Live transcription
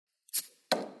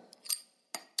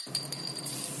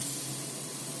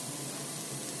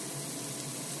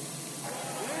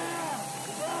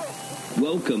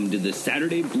Welcome to the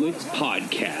Saturday Blitz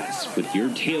podcast with your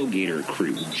tailgater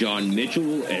crew, John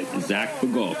Mitchell and Zach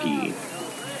Bagalki.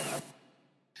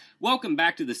 Welcome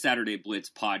back to the Saturday Blitz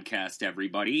podcast,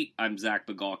 everybody. I'm Zach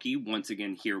Bagalki, once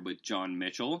again here with John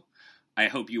Mitchell. I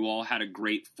hope you all had a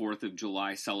great 4th of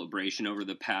July celebration over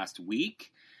the past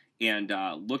week. And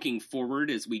looking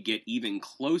forward as we get even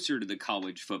closer to the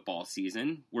college football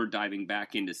season, we're diving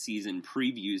back into season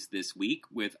previews this week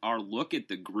with our look at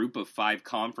the Group of 5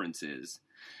 conferences.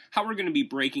 How we're going to be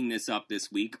breaking this up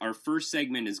this week, our first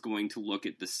segment is going to look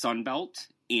at the Sun Belt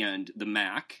and the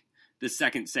MAC. The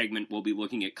second segment will be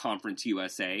looking at Conference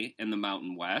USA and the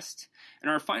Mountain West.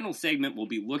 And our final segment will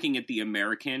be looking at the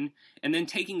American and then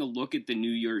taking a look at the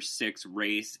New Year's Six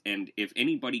race and if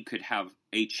anybody could have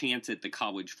a chance at the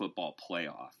college football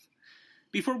playoff.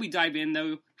 Before we dive in,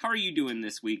 though, how are you doing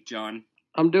this week, John?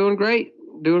 I'm doing great.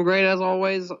 Doing great as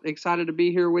always. Excited to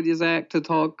be here with you, Zach, to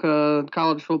talk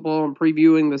college football and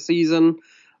previewing the season.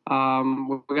 We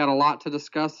got a lot to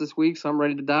discuss this week, so I'm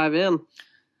ready to dive in.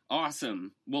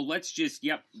 Awesome. Well, let's just,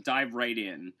 dive right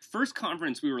in. First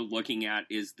conference we were looking at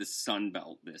is the Sun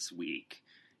Belt this week.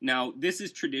 Now, this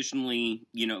is traditionally,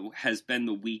 has been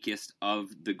the weakest of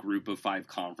the Group of 5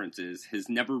 conferences, has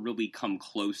never really come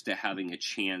close to having a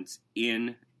chance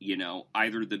in,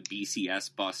 either the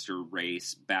BCS Buster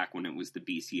race back when it was the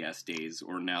BCS days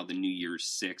or now the New Year's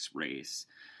Six race.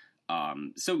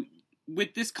 So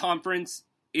with this conference,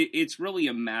 it's really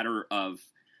a matter of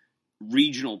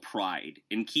regional pride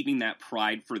and keeping that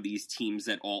pride for these teams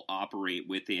that all operate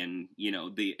within,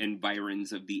 the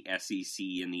environs of the SEC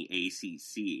and the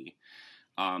ACC.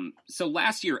 So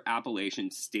last year, Appalachian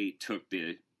State took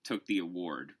the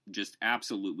award, just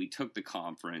absolutely took the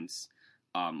conference,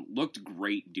 looked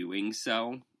great doing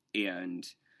so. And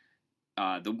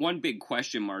the one big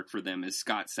question mark for them is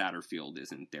Scott Satterfield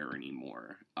isn't there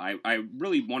anymore. I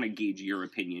really want to gauge your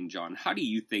opinion, John. How do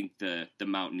you think the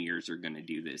Mountaineers are going to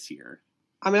do this year?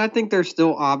 I mean, I think they're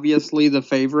still obviously the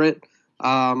favorite.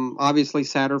 Obviously,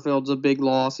 Satterfield's a big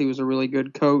loss. He was a really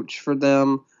good coach for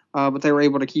them, but they were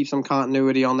able to keep some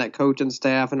continuity on that coaching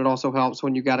staff, and it also helps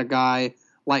when you got a guy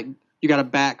like you got a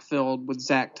backfield with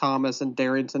Zach Thomas and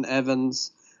Darrington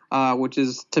Evans, which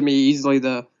is, to me, easily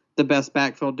the best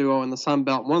backfield duo in the Sun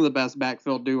Belt. One of the best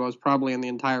backfield duos probably in the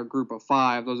entire Group of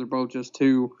 5. Those are both just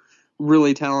two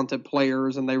really talented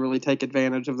players, and they really take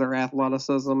advantage of their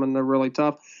athleticism, and they're really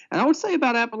tough. And I would say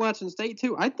about Appalachian State,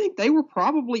 too, I think they were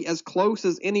probably as close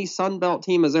as any Sun Belt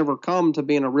team has ever come to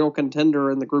being a real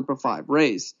contender in the Group of 5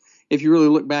 race. If you really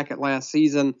look back at last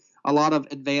season, a lot of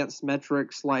advanced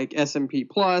metrics like S&P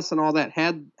Plus and all that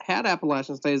had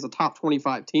Appalachian State as a top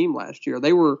 25 team last year.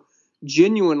 They were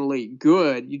genuinely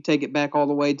good. You take it back all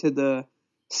the way to the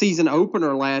season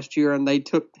opener last year, and they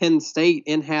took Penn State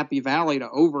in Happy Valley to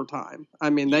overtime.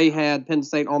 I mean, they had Penn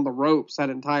State on the ropes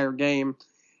that entire game.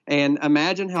 And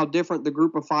imagine how different the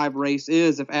Group of 5 race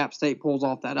is if App State pulls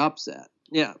off that upset.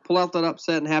 Yeah, pull out that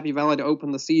upset in Happy Valley to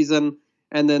open the season,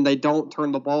 and then they don't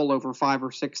turn the ball over 5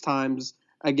 or 6 times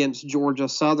against Georgia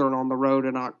Southern on the road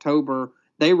in October.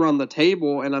 They run the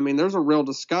table, and I mean, there's a real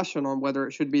discussion on whether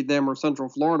it should be them or Central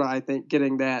Florida, I think,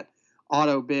 getting that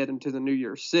auto bid into the New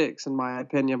Year's Six, in my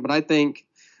opinion. But I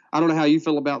don't know how you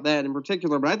feel about that in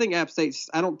particular, but I think App State,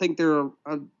 I don't think they're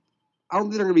going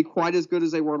to be quite as good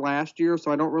as they were last year,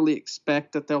 so I don't really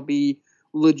expect that they'll be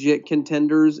legit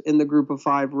contenders in the Group of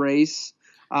 5 race.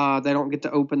 They don't get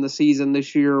to open the season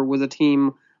this year with a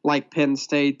team like Penn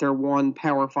State. Their one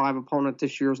Power 5 opponent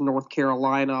this year is North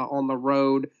Carolina on the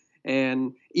road.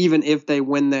 And even if they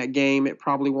win that game, it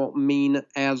probably won't mean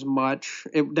as much.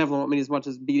 It definitely won't mean as much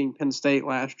as beating Penn State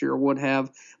last year would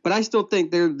have. But I still think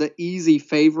they're the easy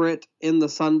favorite in the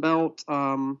Sun Belt.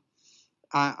 I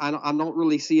don't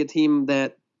really see a team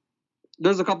that –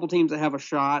 there's a couple teams that have a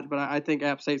shot, but I think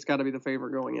App State's got to be the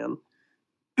favorite going in.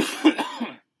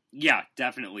 Yeah,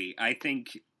 definitely. I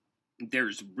think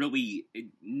there's really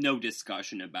no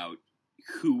discussion about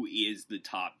who is the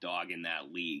top dog in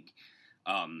that league.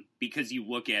 Because you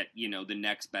look at, the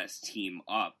next best team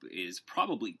up is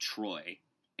probably Troy.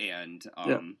 And,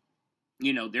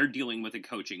 they're dealing with a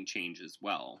coaching change as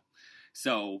well.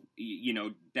 So,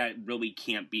 that really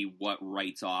can't be what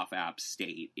writes off App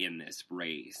State in this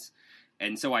race.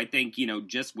 And so I think,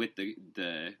 just with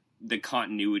the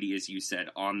continuity, as you said,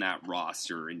 on that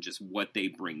roster and just what they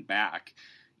bring back,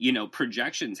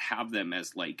 projections have them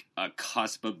as like a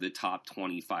cusp of the top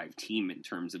 25 team in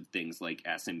terms of things like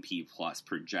S&P Plus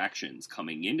projections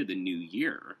coming into the new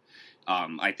year.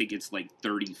 I think it's like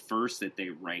 31st that they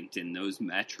ranked in those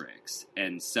metrics.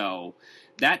 And so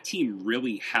that team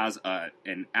really has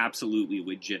an absolutely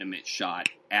legitimate shot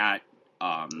at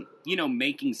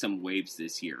making some waves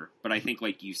this year. But I think,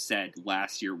 like you said,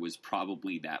 last year was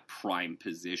probably that prime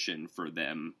position for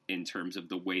them in terms of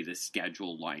the way the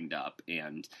schedule lined up.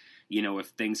 And, if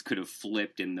things could have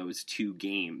flipped in those 2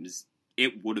 games,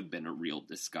 it would have been a real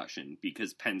discussion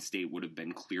because Penn State would have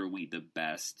been clearly the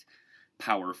best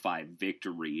Power 5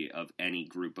 victory of any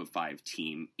Group of 5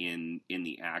 team in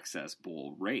the Access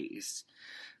Bowl race.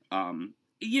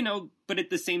 But at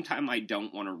the same time, I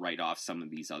don't want to write off some of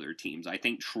these other teams. I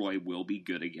think Troy will be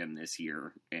good again this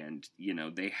year, and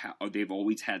they've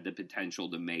always had the potential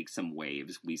to make some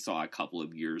waves. We saw a couple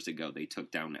of years ago they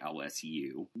took down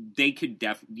LSU. They could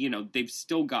they've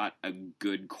still got a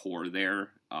good core there.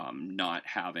 Not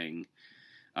having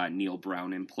Neil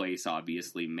Brown in place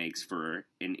obviously makes for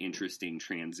an interesting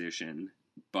transition,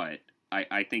 but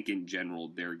I think in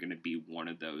general they're going to be one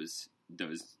of those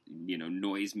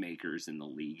noisemakers in the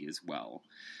league as well.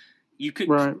 You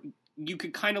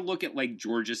could kind of look at like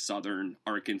Georgia Southern,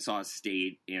 Arkansas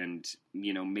State, and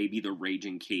maybe the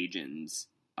Raging Cajuns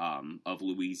of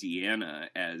Louisiana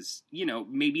as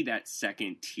maybe that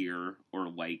second tier, or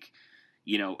like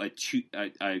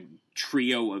a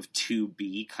trio of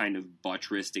 2B kind of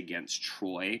buttressed against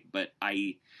Troy. But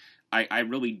I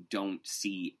really don't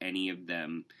see any of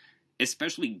them,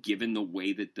 especially given the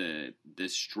way that the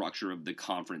structure of the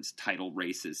conference title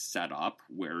race is set up,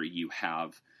 where you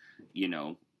have,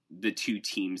 the 2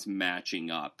 teams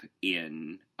matching up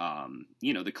in,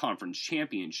 the conference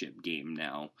championship game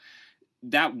now.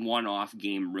 That one-off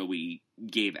game really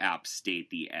gave App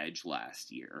State the edge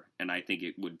last year, and I think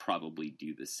it would probably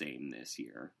do the same this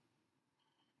year.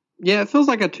 Yeah, it feels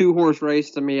like a 2-horse race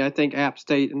to me. I think App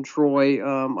State and Troy,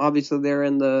 obviously they're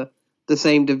in the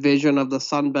same division of the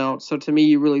Sun Belt. So to me,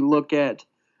 you really look at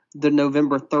the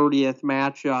November 30th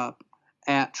matchup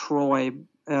at Troy.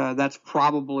 That's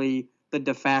probably the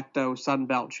de facto Sun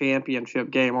Belt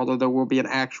championship game, although there will be an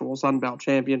actual Sun Belt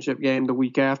championship game the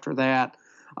week after that.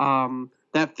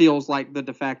 That feels like the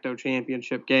de facto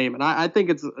championship game. And I think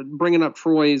it's bringing up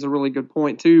Troy is a really good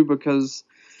point too, because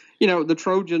the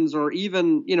Trojans are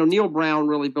even, Neil Brown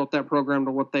really built that program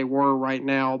to what they were right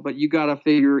now. But you got to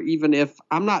figure, even if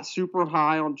I'm not super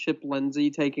high on Chip Lindsey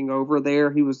taking over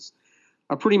there, he was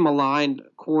a pretty maligned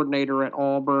coordinator at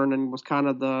Auburn and was kind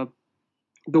of the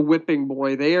whipping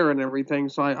boy there and everything.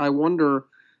 So I wonder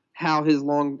how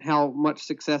much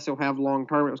success he'll have long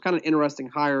term. It was kind of an interesting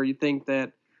hire. You think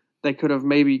that they could have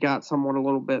maybe got someone a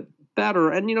little bit better,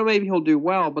 and maybe he'll do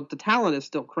well, but the talent is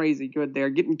still crazy good there.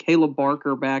 Getting Caleb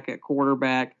Barker back at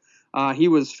quarterback, he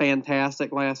was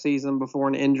fantastic last season before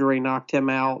an injury knocked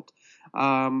him out.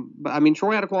 But I mean,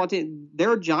 Troy had a quality.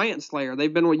 They're a giant slayer.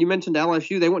 They've been, what you mentioned,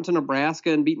 LSU. They went to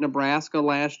Nebraska and beat Nebraska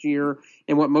last year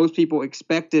in what most people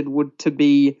expected would to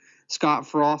be Scott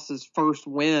Frost's first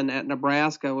win at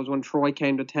Nebraska was when Troy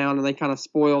came to town, and they kind of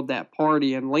spoiled that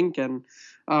party in Lincoln.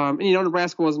 And,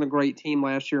 Nebraska wasn't a great team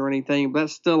last year or anything, but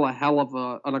that's still a hell of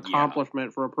an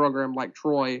accomplishment for a program like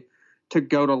Troy to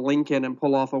go to Lincoln and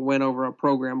pull off a win over a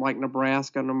program like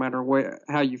Nebraska, no matter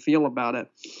how you feel about it.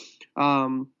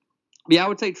 I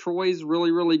would say Troy's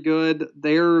really, really good.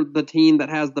 They're the team that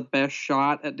has the best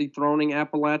shot at dethroning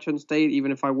Appalachian State,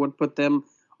 even if I would put them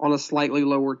on a slightly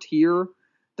lower tier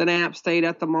than App State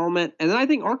at the moment. And then I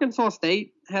think Arkansas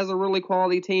State has a really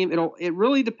quality team. It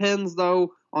really depends,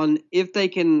 though, on if they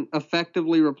can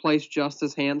effectively replace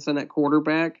Justice Hansen at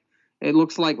quarterback. It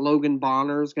looks like Logan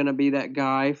Bonner is going to be that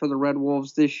guy for the Red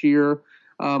Wolves this year.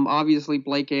 Obviously,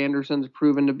 Blake Anderson's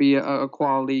proven to be a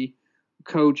quality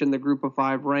coach in the Group of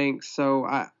 5 ranks. So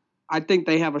I think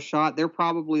they have a shot. They're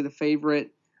probably the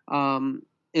favorite in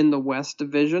the West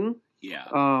Division.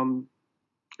 Yeah.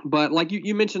 But like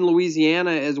you mentioned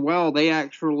Louisiana as well, they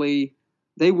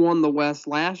won the West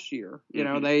last year.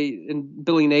 In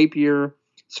Billy Napier's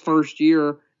first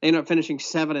year, they ended up finishing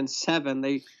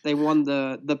 7-7. They won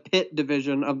the Pitt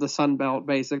division of the Sun Belt,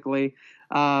 basically.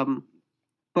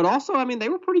 But also, I mean, they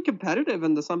were pretty competitive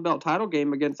in the Sun Belt title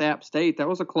game against App State. That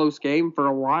was a close game for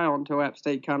a while until App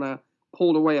State kind of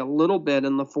pulled away a little bit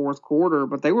in the fourth quarter,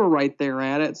 but they were right there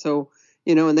at it. So,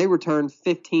 and they returned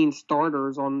 15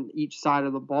 starters on each side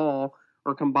of the ball,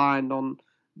 or combined on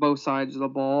both sides of the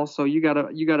ball. So you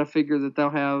gotta figure that they'll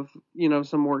have,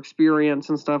 some more experience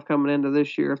and stuff coming into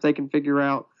this year if they can figure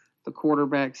out the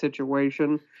quarterback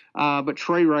situation. But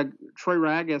Trey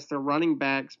Ragas, their running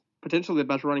backs, potentially the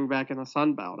best running back in the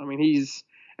Sun Belt. I mean, he's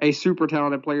a super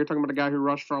talented player. You're talking about a guy who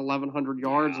rushed for 1,100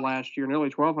 yards last year, nearly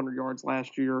 1,200 yards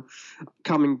last year,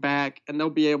 coming back, and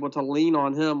they'll be able to lean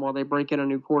on him while they break in a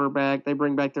new quarterback. They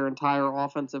bring back their entire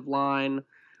offensive line.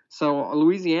 So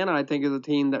Louisiana, I think, is a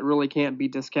team that really can't be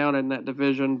discounted in that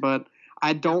division. But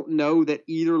I don't know that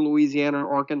either Louisiana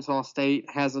or Arkansas State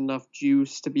has enough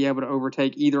juice to be able to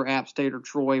overtake either App State or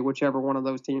Troy, whichever one of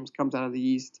those teams comes out of the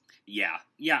East.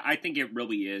 Yeah, I think it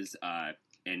really is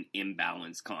an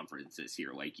imbalanced conference this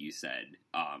year, like you said.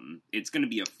 It's going to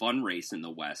be a fun race in the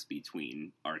West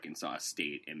between Arkansas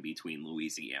State and between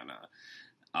Louisiana.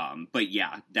 But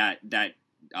yeah, that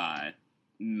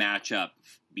matchup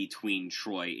between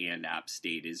Troy and App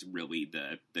State is really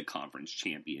the conference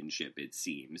championship, it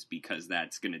seems, because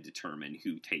that's going to determine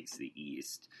who takes the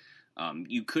East.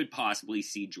 You could possibly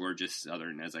see Georgia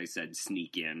Southern, as I said,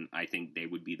 sneak in. I think they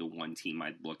would be the one team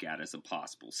I'd look at as a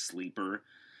possible sleeper.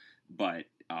 But,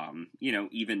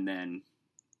 even then,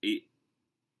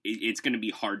 it's going to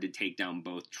be hard to take down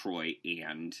both Troy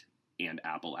and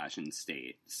Appalachian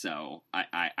State. So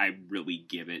I really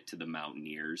give it to the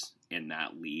Mountaineers in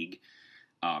that league.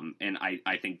 And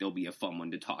I think they'll be a fun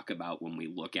one to talk about when we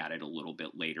look at it a little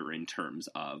bit later in terms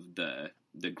of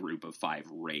the group of 5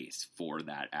 race for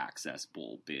that Access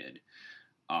Bowl bid.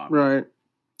 Right.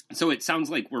 So it sounds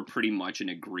like we're pretty much in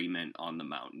agreement on the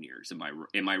Mountaineers.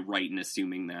 Am I right in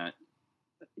assuming that?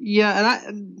 Yeah,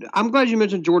 and I'm glad you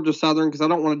mentioned Georgia Southern because I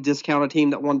don't want to discount a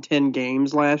team that won 10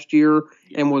 games last year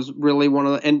and was really one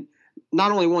of the – and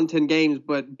not only won 10 games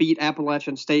but beat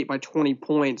Appalachian State by 20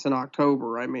 points in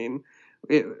October. I mean,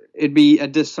 it'd be a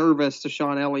disservice to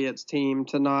Sean Elliott's team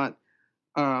to not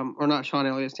or not Sean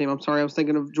Elliott's team. I'm sorry, I was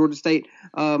thinking of Georgia State.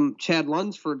 Chad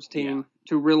Lunsford's team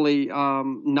to really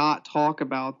not talk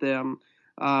about them.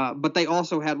 But they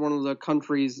also had one of the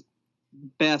country's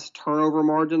best turnover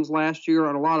margins last year,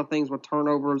 and a lot of things with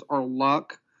turnovers are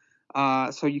luck.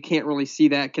 So you can't really see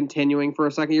that continuing for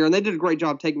a second year. And they did a great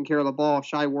job taking care of the ball.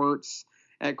 Shai Wertz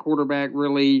at quarterback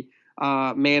really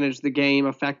managed the game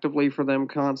effectively for them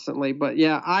constantly. But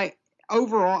yeah, I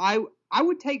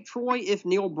would take Troy if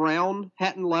Neil Brown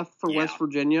hadn't left for West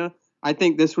Virginia. I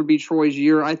think this would be Troy's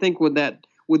year. I think with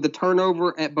the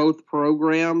turnover at both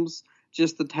programs,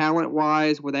 just the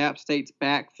talent-wise, with App State's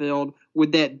backfield,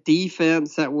 with that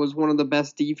defense that was one of the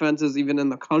best defenses even in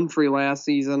the country last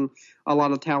season, a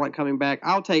lot of talent coming back.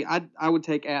 I would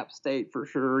take App State for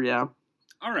sure, yeah.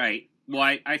 All right.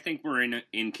 Well, I think we're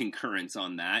in concurrence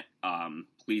on that.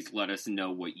 Please let us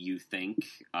know what you think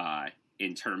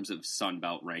in terms of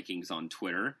Sunbelt rankings on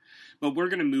Twitter. But we're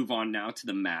going to move on now to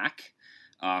the MAC.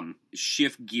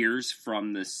 Shift gears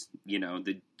from this,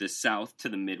 the South to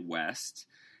the Midwest.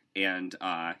 And,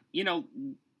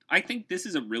 I think this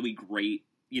is a really great,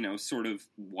 sort of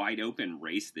wide open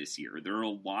race this year. There are a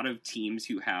lot of teams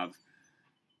who have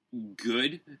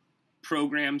good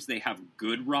programs. They have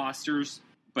good rosters,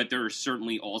 but there are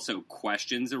certainly also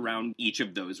questions around each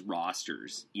of those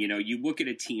rosters. You look at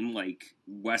a team like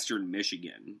Western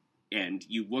Michigan and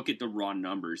you look at the raw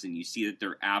numbers and you see that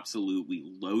they're absolutely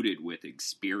loaded with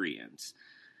experience.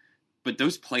 But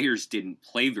those players didn't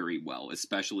play very well,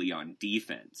 especially on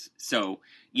defense. So,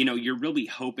 you're really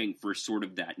hoping for sort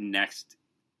of that next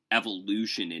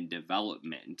evolution and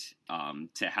development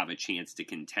to have a chance to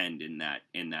contend in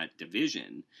that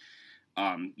division.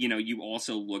 You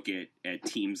also look at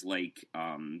teams like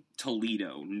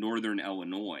Toledo, Northern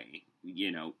Illinois,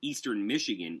 Eastern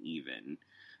Michigan even.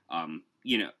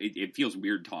 It feels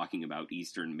weird talking about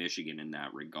Eastern Michigan in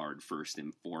that regard, first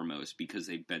and foremost, because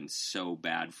they've been so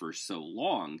bad for so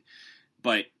long.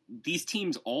 But these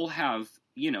teams all have,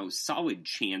 solid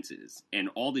chances, and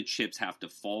all the chips have to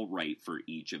fall right for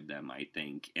each of them, I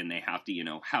think. And they have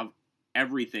to, have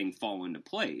everything fall into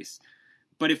place.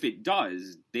 But if it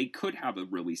does, they could have a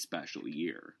really special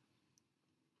year.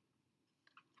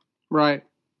 Right.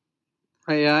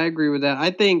 Yeah, I agree with that.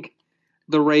 I think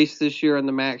the race this year in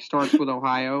the MAC starts with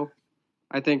Ohio.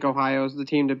 I think Ohio is the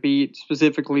team to beat,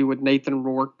 specifically with Nathan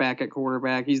Rourke back at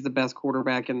quarterback. He's the best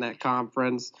quarterback in that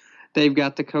conference. They've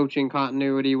got the coaching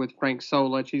continuity with Frank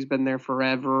Solich. He's been there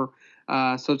forever,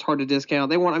 so it's hard to discount.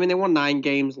 They won 9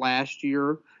 games last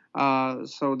year,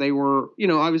 so they were,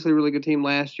 obviously a really good team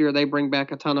last year. They bring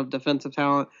back a ton of defensive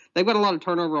talent. They've got a lot of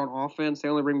turnover on offense. They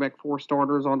only bring back 4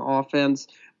 starters on offense,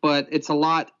 but it's a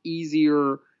lot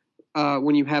easier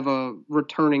when you have a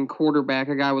returning quarterback,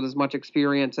 a guy with as much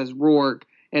experience as Rourke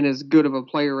and as good of a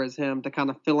player as him, to kind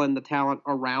of fill in the talent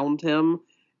around him.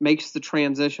 Makes the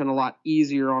transition a lot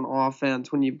easier on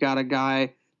offense when you've got a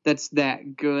guy that's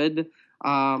that good.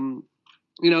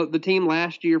 The team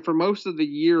last year, for most of the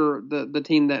year, the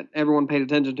team that everyone paid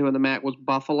attention to in the MAC was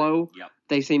Buffalo. Yep.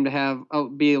 They seem to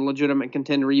be a legitimate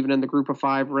contender even in the Group of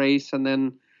 5 race, and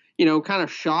then, kind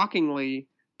of shockingly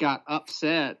got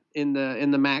upset in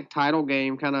the MAC title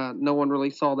game. Kind of no one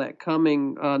really saw that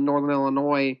coming. Northern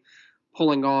Illinois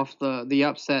pulling off the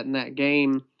upset in that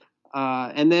game.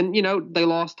 And then, they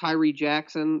lost Tyree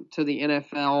Jackson to the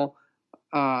NFL,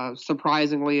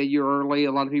 surprisingly a year early.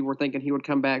 A lot of people were thinking he would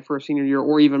come back for a senior year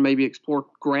or even maybe explore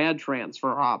grad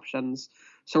transfer options.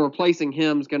 So replacing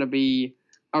him is going to be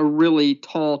a really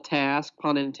tall task,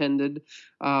 pun intended,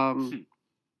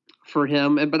 for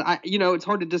him. But it's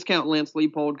hard to discount Lance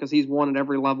Leipold because he's won at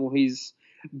every level he's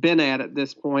been at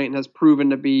this point and has proven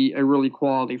to be a really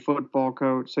quality football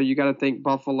coach. So you got to think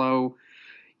Buffalo,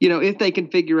 if they can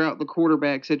figure out the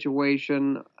quarterback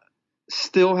situation,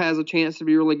 still has a chance to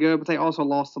be really good, but they also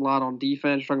lost a lot on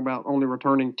defense. You're talking about only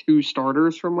returning 2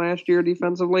 starters from last year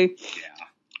defensively. Yeah.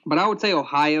 But I would say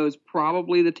Ohio is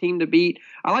probably the team to beat.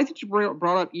 I like that you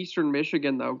brought up Eastern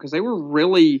Michigan, though, because they were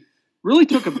really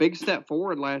took a big step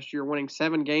forward last year, winning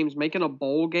 7 games, making a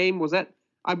bowl game. Was that,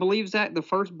 I believe, Zach, the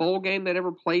first bowl game they'd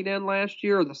ever played in last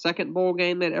year, or the second bowl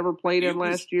game they'd ever played in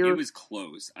last year? It was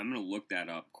close. I'm going to look that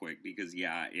up quick because,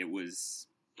 yeah, it was,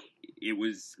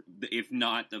 if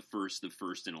not the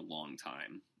first in a long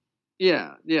time.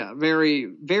 Yeah,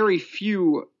 very, very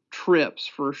few trips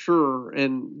for sure,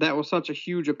 and that was such a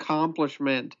huge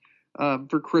accomplishment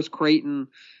for Chris Creighton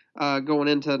going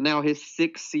into now his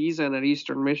 6th season at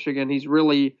Eastern Michigan. He's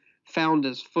really found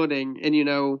his footing,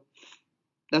 and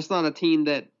that's not a team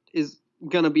that is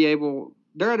going to be able.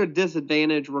 They're at a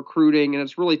disadvantage recruiting, and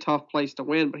it's a really tough place to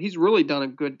win. But he's really done a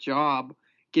good job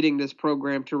getting this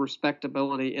program to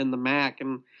respectability in the MAC,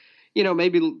 and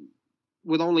maybe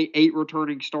with only 8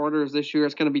 returning starters this year,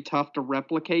 it's going to be tough to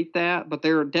replicate that, but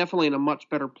they're definitely in a much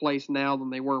better place now than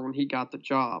they were when he got the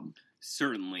job.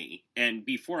 Certainly. And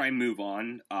before I move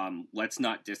on, let's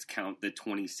not discount the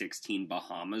 2016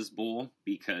 Bahamas Bowl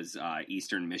because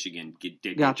Eastern Michigan did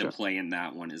get to play in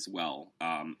that one as well.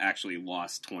 Actually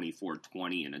lost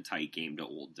 24-20 in a tight game to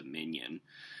Old Dominion.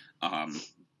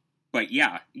 But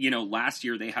yeah, last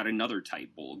year they had another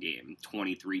tight bowl game,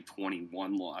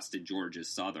 23-21 loss to Georgia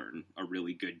Southern, a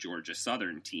really good Georgia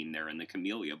Southern team there in the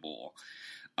Camellia Bowl.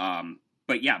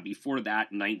 But yeah, before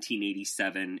that,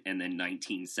 1987 and then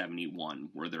 1971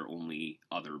 were their only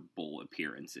other bowl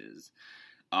appearances.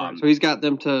 Right, so he's got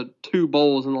them to 2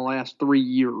 bowls in the last 3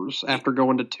 years after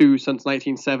going to 2 since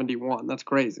 1971. That's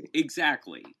crazy.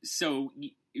 Exactly. So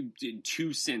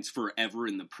 2 since forever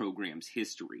in the program's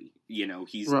history.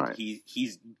 He's right. he's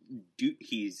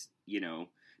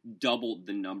doubled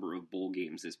the number of bowl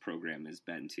games this program has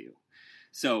been to.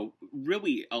 So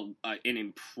really an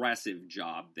impressive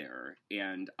job there,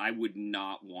 and I would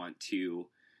not want to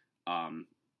I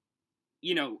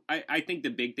think the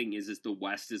big thing is the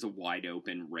West is a wide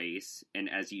open race. And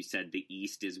as you said, the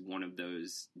East is one of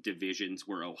those divisions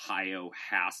where Ohio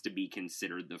has to be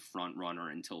considered the front runner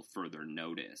until further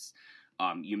notice.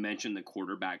 You mentioned the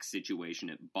quarterback situation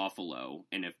at Buffalo.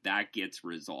 And if that gets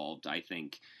resolved, I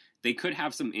think they could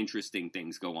have some interesting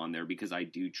things go on there because I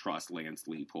do trust Lance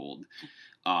Leipold.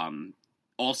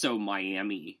 Also,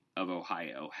 Miami of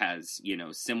Ohio has,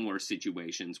 similar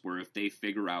situations where if they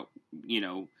figure out,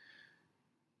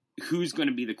 who's going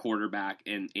to be the quarterback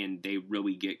and they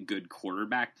really get good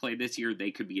quarterback play this year,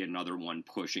 they could be another one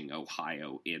pushing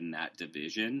Ohio in that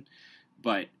division.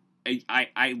 But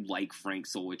I like Frank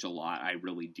Solich a lot. I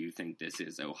really do think this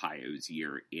is Ohio's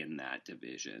year in that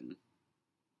division.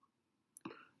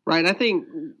 Right. I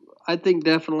think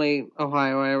definitely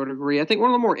Ohio, I would agree. I think one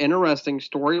of the more interesting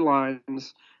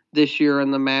storylines this year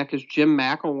in the MAC is Jim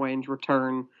McElwain's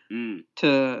return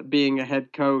to being a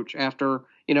head coach after,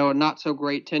 a not so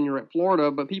great tenure at Florida,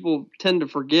 but people tend to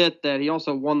forget that he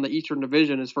also won the Eastern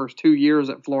Division his first 2 years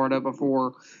at Florida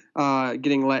before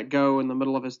getting let go in the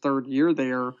middle of his 3rd year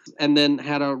there, and then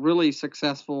had a really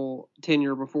successful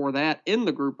tenure before that in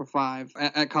the Group of 5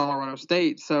 at Colorado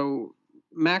State. So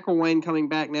McElwain coming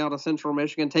back now to Central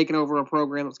Michigan, taking over a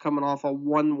program that's coming off a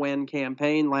 1-win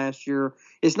campaign last year.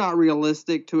 It's not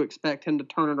realistic to expect him to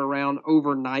turn it around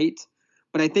overnight,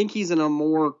 but I think he's in a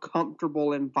more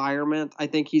comfortable environment. I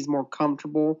think he's more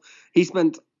comfortable. He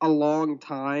spent a long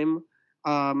time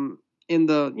in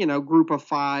the Group of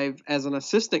 5 as an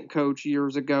assistant coach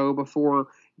years ago before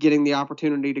getting the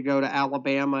opportunity to go to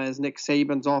Alabama as Nick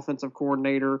Saban's offensive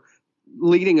coordinator,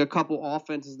 leading a couple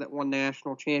offenses that won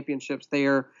national championships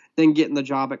there, then getting the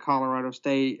job at Colorado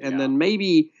State, and then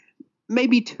maybe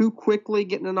too quickly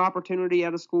getting an opportunity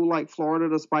at a school like Florida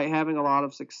despite having a lot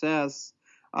of success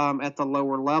at the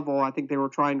lower level. I think they were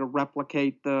trying to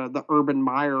replicate the Urban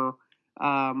Meyer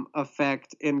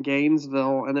effect in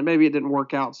Gainesville, and then maybe it didn't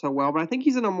work out so well. But I think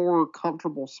he's in a more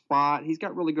comfortable spot. He's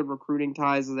got really good recruiting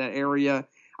ties to that area.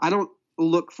 I don't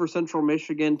look for Central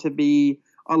Michigan to be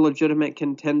a legitimate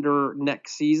contender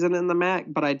next season in the MAC,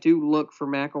 but I do look for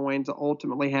McElwain to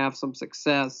ultimately have some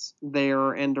success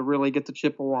there and to really get the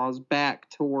Chippewas back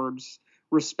towards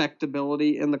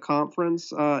respectability in the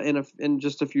conference in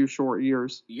just a few short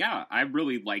years. Yeah, I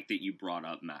really like that you brought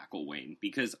up McElwain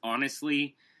because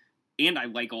honestly, and I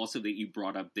like also that you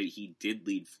brought up that he did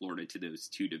lead Florida to those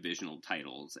 2 divisional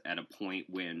titles at a point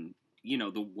when,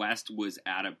 the West was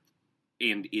at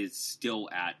and is still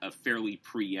at a fairly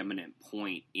preeminent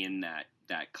point in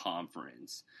that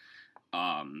conference.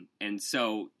 And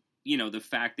so, the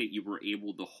fact that you were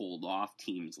able to hold off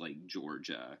teams like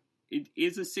Georgia, it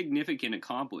is a significant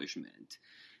accomplishment.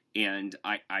 And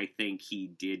I think he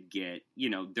did get,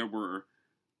 there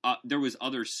was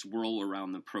other swirl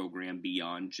around the program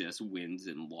beyond just wins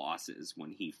and losses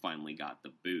when he finally got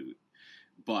the boot.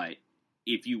 But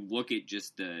if you look at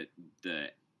just the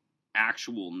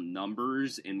actual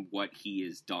numbers and what he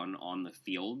has done on the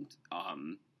field,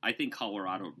 I think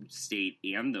Colorado State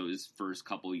and those first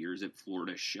couple years at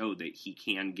Florida show that he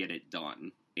can get it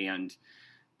done. And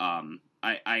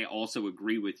I also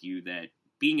agree with you that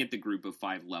being at the Group of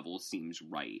 5 level seems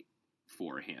right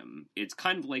for him. It's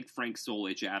kind of like Frank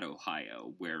Solich at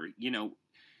Ohio, where,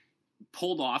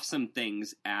 pulled off some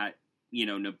things at,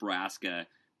 Nebraska,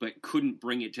 but couldn't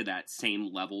bring it to that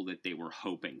same level that they were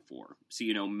hoping for. So,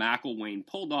 McElwain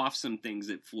pulled off some things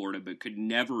at Florida, but could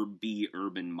never be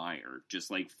Urban Meyer,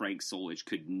 just like Frank Solich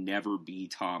could never be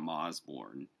Tom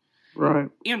Osborne. Right.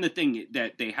 And the thing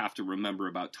that they have to remember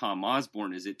about Tom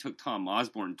Osborne is it took Tom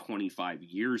Osborne 25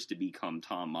 years to become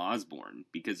Tom Osborne,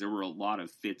 because there were a lot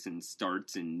of fits and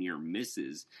starts and near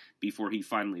misses before he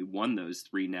finally won those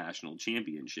 3 national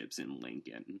championships in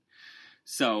Lincoln.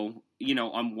 So,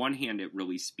 on one hand, it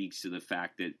really speaks to the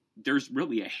fact that there's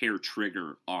really a hair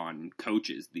trigger on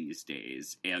coaches these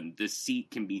days, and the seat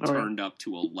can be turned up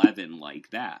to 11 like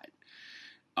that,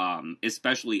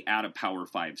 especially at a Power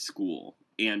 5 school.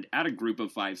 And at a Group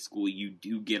of 5 school, you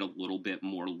do get a little bit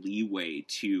more leeway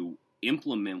to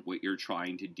implement what you're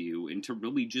trying to do and to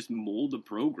really just mold the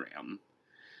program.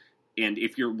 And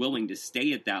if you're willing to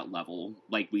stay at that level,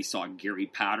 like we saw Gary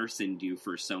Patterson do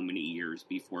for so many years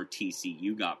before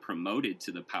TCU got promoted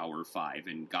to the Power 5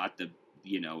 and got the,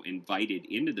 invited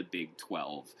into the Big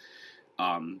 12,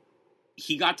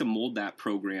 he got to mold that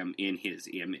program in his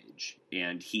image.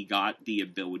 And he got the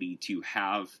ability to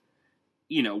have,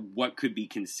 what could be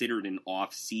considered an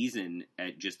off season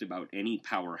at just about any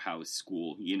powerhouse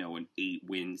school, an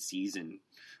 8-win season.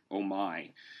 Oh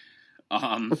my.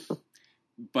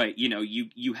 But,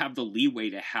 you have the leeway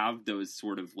to have those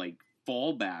sort of like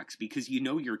fallbacks because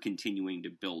you're continuing to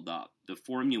build up. The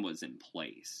formula's in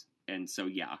place. And so,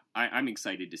 yeah, I'm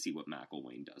excited to see what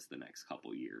McElwain does the next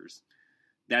couple years.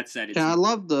 That said, I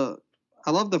love the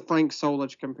Frank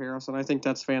Solich comparison. I think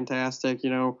that's fantastic.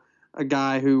 A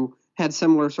guy who had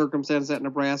similar circumstances at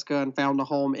Nebraska and found a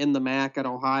home in the MAC at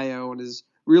Ohio and is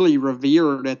really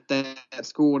revered at that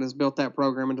school and has built that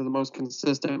program into the most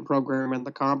consistent program in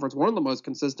the conference, one of the most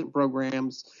consistent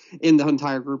programs in the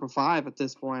entire Group of 5 at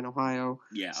this point, Ohio.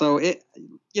 Yeah. So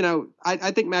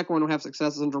I think McElwain will have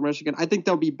success at Central Michigan. I think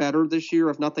they'll be better this year,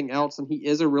 if nothing else, and he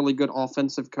is a really good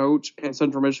offensive coach, and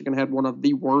Central Michigan had one of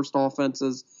the worst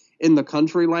offenses in the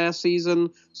country last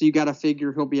season, so you got to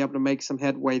figure he'll be able to make some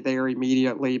headway there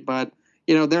immediately. But,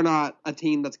 they're not a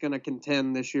team that's going to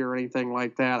contend this year or anything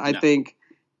like that. I think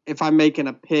if I'm making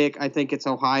a pick, I think it's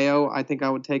Ohio. I think I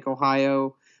would take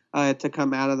Ohio to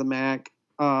come out of the MAC,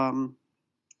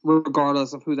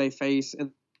 regardless of who they face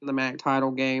in the MAC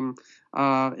title game.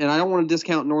 And I don't want to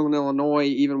discount Northern Illinois,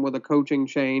 even with a coaching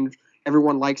change.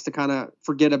 Everyone likes to kind of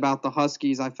forget about the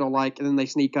Huskies, I feel like, and then they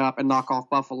sneak up and knock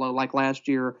off Buffalo like last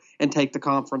year and take the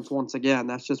conference once again.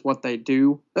 That's just what they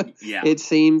do, it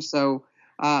seems. So,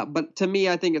 but to me,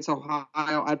 I think it's Ohio.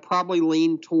 I'd probably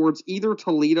lean towards either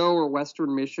Toledo or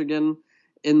Western Michigan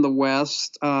in the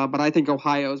West. But I think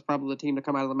Ohio is probably the team to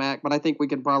come out of the MAC. But I think we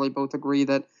can probably both agree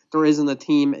that there isn't a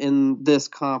team in this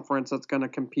conference that's going to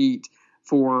compete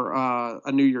for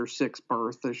a New Year's Six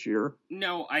berth this year.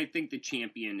 No, I think the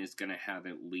champion is going to have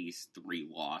at least 3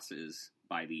 losses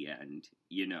by the end,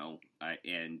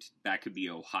 and that could be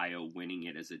Ohio winning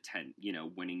it as a 10,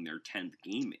 winning their 10th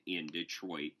game in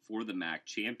Detroit for the MAC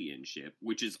championship,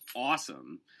 which is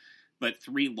awesome. But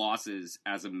 3 losses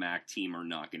as a MAC team are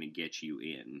not going to get you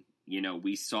in.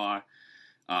 We saw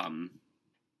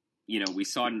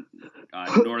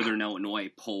Northern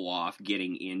Illinois pull off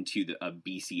getting into a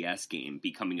BCS game,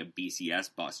 becoming a BCS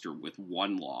buster with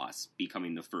 1 loss,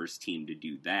 becoming the first team to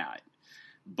do that.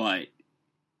 But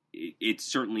it's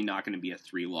certainly not going to be a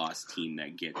 3-loss team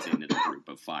that gets into the group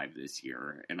of 5 this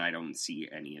year, and I don't see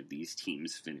any of these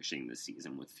teams finishing the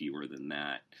season with fewer than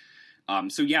that.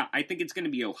 So yeah, I think it's going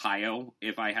to be Ohio.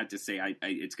 If I had to say,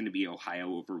 it's going to be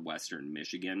Ohio over Western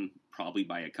Michigan, probably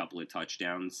by a couple of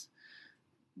touchdowns.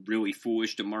 Really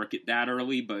foolish to market that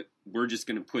early, but we're just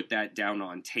going to put that down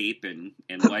on tape and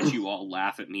let you all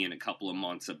laugh at me in a couple of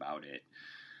months about it.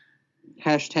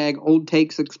 Hashtag old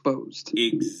takes exposed.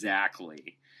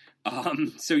 Exactly.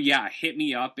 So yeah, hit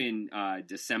me up in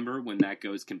December when that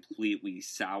goes completely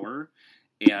sour.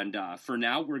 And for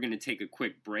now, we're going to take a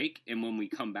quick break. And when we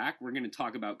come back, we're going to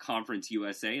talk about Conference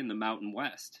USA and the Mountain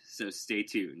West. So stay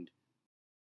tuned.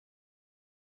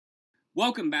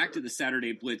 Welcome back to the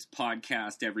Saturday Blitz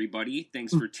podcast, everybody.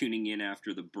 Thanks for tuning in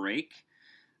after the break.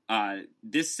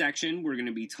 This section, we're going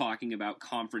to be talking about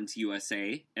Conference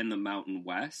USA and the Mountain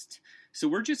West. So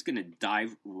we're just going to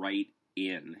dive right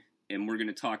in, and we're going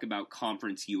to talk about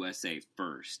Conference USA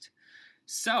first.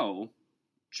 So,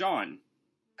 John,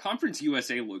 Conference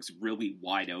USA looks really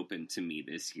wide open to me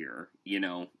this year. You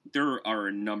know, there are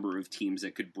a number of teams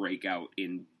that could break out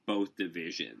in both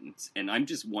divisions, and I'm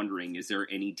just wondering, is there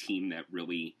any team that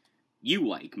really you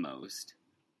like most?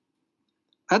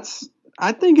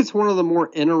 I think it's one of the more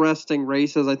interesting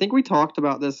races. I think we talked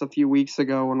about this a few weeks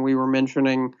ago when we were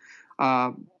mentioning,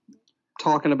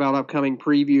 talking about upcoming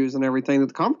previews and everything, that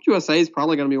the Conference USA is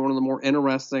probably going to be one of the more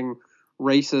interesting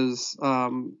races,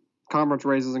 conference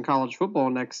races in college football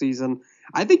next season.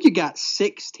 I think you got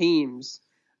 6 teams,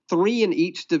 3 in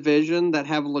each division, that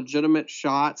have legitimate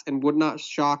shots, and would not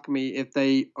shock me if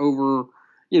they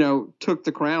took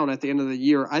the crown at the end of the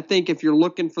year. I think if you're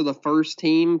looking for the first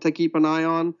team to keep an eye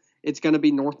on, it's going to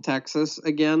be North Texas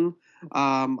again.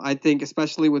 I think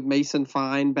especially with Mason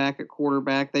Fine back at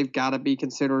quarterback, they've got to be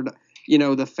considered,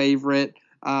 the favorite.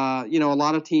 A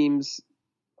lot of teams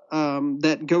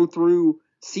that go through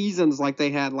seasons like they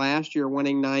had last year,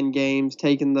 winning 9 games,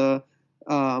 taking the,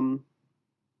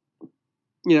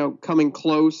 coming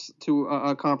close to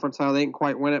a conference title. They didn't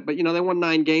quite win it, but, they won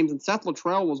 9 games, and Seth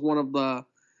Luttrell was one of the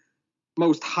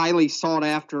most highly sought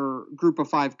after group of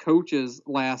 5 coaches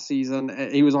last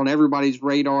season. He was on everybody's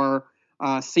radar,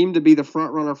 seemed to be the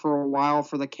front runner for a while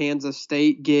for the Kansas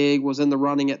State gig, was in the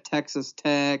running at Texas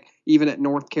Tech, even at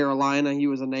North Carolina. He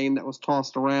was a name that was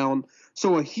tossed around.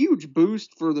 So a huge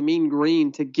boost for the Mean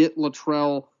Green to get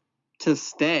Luttrell to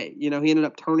stay. He ended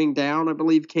up turning down, I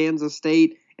believe, Kansas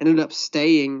State, ended up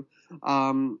staying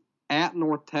at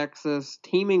North Texas,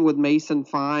 teaming with Mason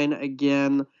Fine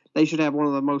again. They should have one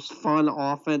of the most fun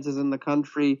offenses in the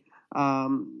country.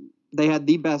 They had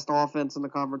the best offense in the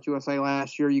Conference USA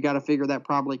last year. You got to figure that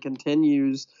probably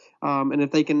continues. And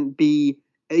if they can be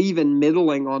even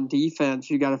middling on defense,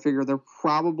 you got to figure they're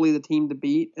probably the team to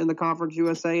beat in the Conference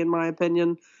USA, in my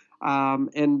opinion.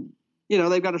 And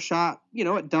they've got a shot,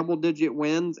 at double-digit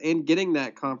wins and getting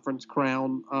that conference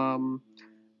crown.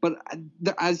 But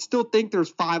I still think there's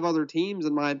 5 other teams,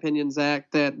 in my opinion, Zach,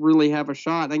 that really have a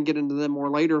shot. I can get into them more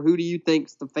later. Who do you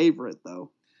think's the favorite, though?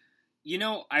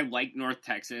 I like North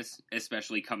Texas,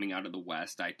 especially coming out of the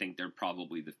West. I think they're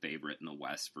probably the favorite in the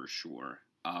West for sure.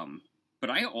 But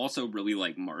I also really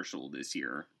like Marshall this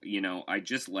year. I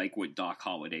just like what Doc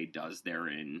Holliday does there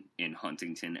in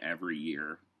Huntington every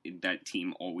year. That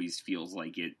team always feels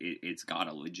like it's got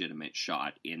a legitimate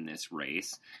shot in this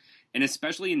race. And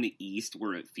especially in the East,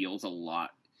 where it feels a lot,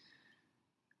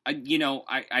 I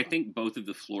think both of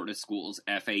the Florida schools,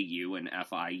 FAU and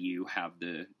FIU, have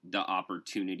the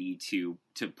opportunity to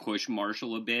push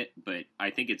Marshall a bit, but I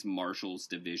think it's Marshall's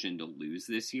division to lose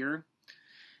this year.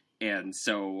 And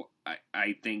so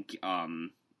I think I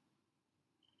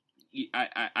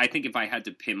think if I had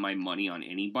to pin my money on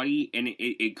anybody, and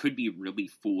it could be really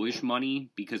foolish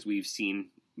money, because we've seen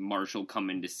Marshall come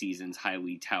into seasons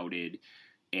highly touted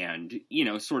and,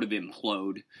 sort of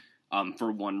implode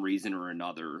for one reason or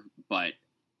another. But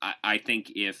I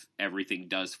think if everything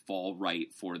does fall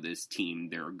right for this team,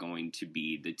 they're going to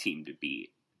be the team to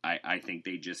beat. I think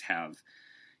they just have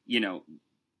a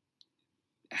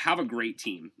great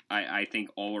team. I think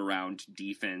all around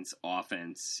defense,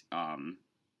 offense,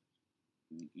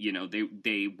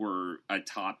 they were a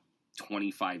top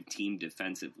 25 team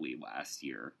defensively last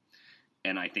year.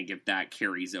 And I think if that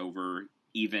carries over,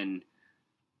 even,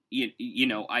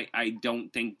 I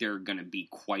don't think they're going to be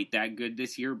quite that good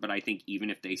this year, but I think even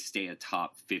if they stay a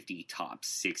top 50, top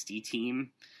 60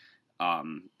 team,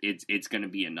 it's going to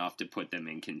be enough to put them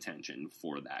in contention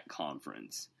for that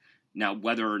conference. Now,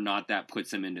 whether or not that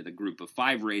puts them into the group of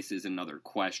 5 race is another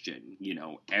question.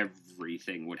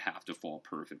 Everything would have to fall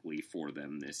perfectly for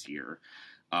them this year.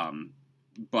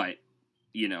 But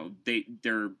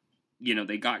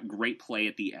they got great play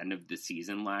at the end of the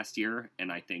season last year,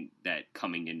 and I think that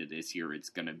coming into this year, it's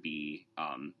going to be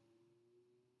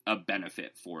a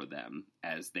benefit for them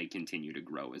as they continue to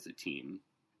grow as a team.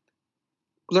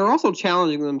 They're also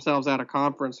challenging themselves out of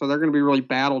conference, so they're going to be really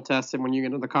battle tested when you get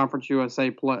into the Conference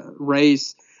USA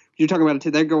race. You're talking about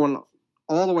it, they're going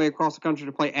all the way across the country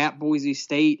to play at Boise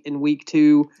State in week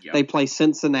 2. Yep. They play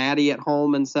Cincinnati at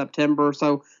home in September,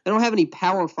 so they don't have any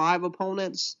Power 5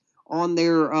 opponents on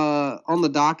their on the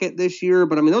docket this year.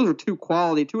 But I mean, those are two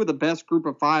of the best Group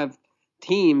of 5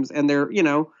 teams, and they're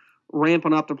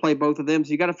ramping up to play both of them.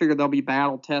 So you got to figure they'll be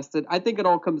battle tested. I think it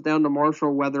all comes down to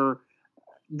Marshall, whether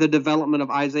the development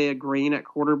of Isaiah Green at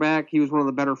quarterback. He was one of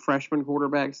the better freshman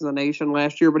quarterbacks in the nation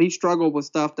last year, but he struggled with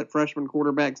stuff that freshman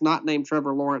quarterbacks not named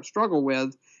Trevor Lawrence struggle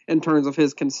with in terms of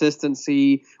his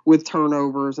consistency with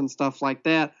turnovers and stuff like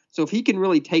that. So if he can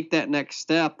really take that next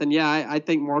step, then I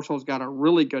think Marshall's got a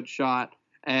really good shot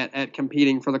at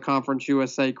competing for the Conference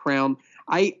USA crown.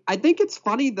 I think it's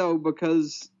funny, though,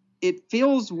 because it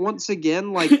feels once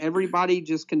again like everybody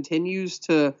just continues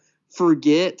to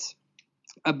forget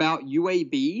about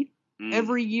UAB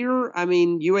every year. I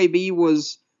mean, UAB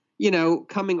was,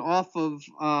 coming off of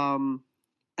an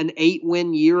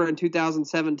 8-win year in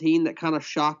 2017 that kind of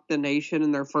shocked the nation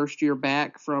in their first year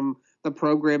back from the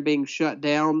program being shut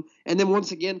down. And then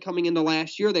once again, coming into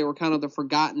last year, they were kind of the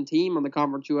forgotten team on the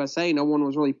Conference USA. No one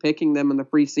was really picking them in the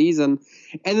preseason.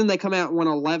 And then they come out and win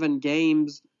 11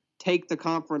 games, take the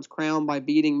conference crown by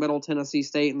beating Middle Tennessee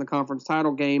State in the conference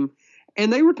title game.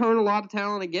 And they return a lot of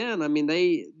talent again. I mean,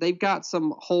 they've got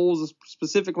some holes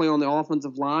specifically on the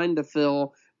offensive line to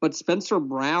fill, but Spencer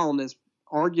Brown is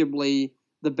arguably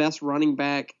the best running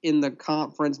back in the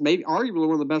conference, maybe arguably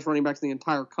one of the best running backs in the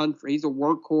entire country. He's a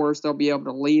workhorse they'll be able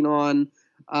to lean on.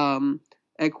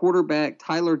 At quarterback,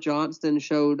 Tyler Johnston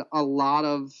showed a lot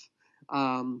of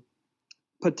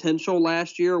potential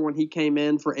last year when he came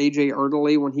in for A.J.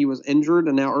 Erdely when he was injured,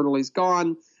 and now Erdely's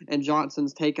gone, and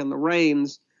Johnston's taken the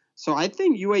reins. So I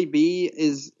think UAB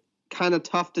is kind of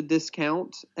tough to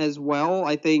discount as well.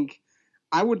 I think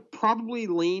I would probably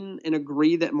lean and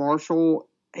agree that Marshall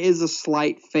is a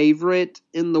slight favorite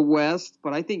in the West,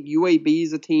 but I think UAB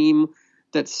is a team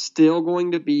that's still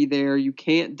going to be there. You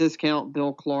can't discount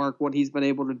Bill Clark, what he's been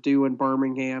able to do in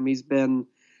Birmingham. He's been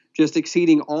just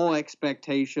exceeding all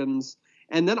expectations.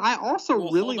 And then I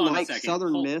also really like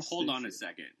Southern Miss. Hold on a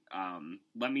second.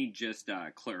 Let me just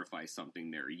clarify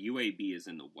something there. UAB is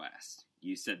in the West.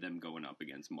 You said them going up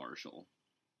against Marshall.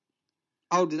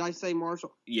 Oh, did I say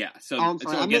Marshall? Yeah. So, I'm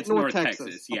sorry. I meant North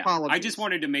Texas. Yeah. Apologies. I just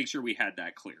wanted to make sure we had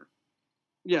that clear.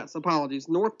 Yes, apologies.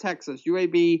 North Texas,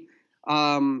 UAB.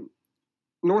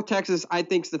 North Texas, I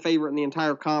think, is the favorite in the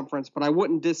entire conference, but I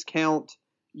wouldn't discount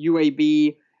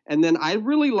UAB. And then I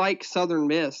really like Southern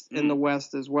Miss in the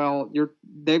West as well.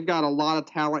 They've got a lot of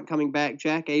talent coming back.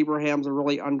 Jack Abraham's a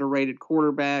really underrated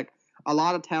quarterback. A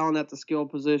lot of talent at the skill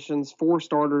positions. 4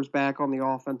 starters back on the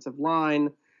offensive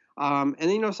line.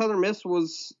 And Southern Miss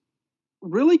was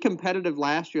really competitive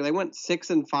last year. They went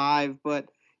 6-5, but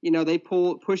they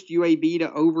pushed UAB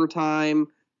to overtime.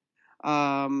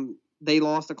 They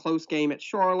lost a close game at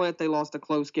Charlotte. They lost a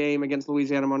close game against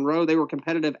Louisiana Monroe. They were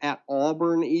competitive at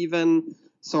Auburn even.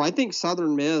 So I think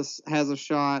Southern Miss has a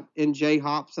shot in Jay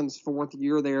Hopson's 4th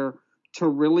year there to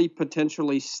really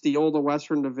potentially steal the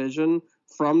Western Division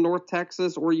from North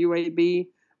Texas or UAB.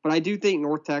 But I do think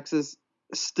North Texas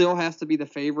still has to be the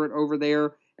favorite over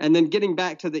there. And then getting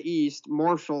back to the East,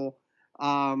 Marshall,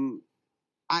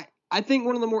 I think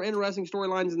one of the more interesting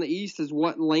storylines in the East is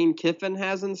what Lane Kiffin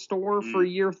has in store for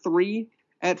year 3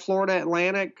 at Florida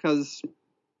Atlantic, because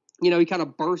he kind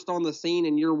of burst on the scene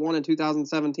in year 1 in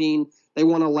 2017. They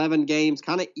won 11 games,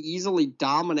 kind of easily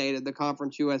dominated the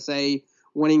Conference USA,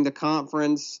 winning the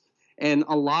conference, and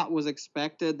a lot was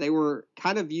expected. They were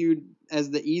kind of viewed as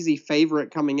the easy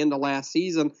favorite coming into last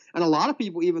season, and a lot of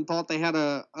people even thought they had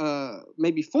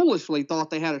maybe foolishly thought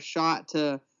they had a shot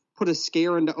to put a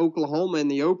scare into Oklahoma in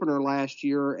the opener last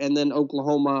year, and then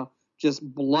Oklahoma just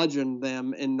bludgeoned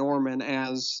them in Norman,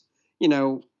 as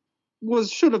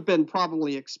should have been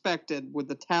probably expected with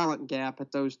the talent gap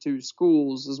at those two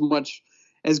schools.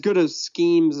 As good as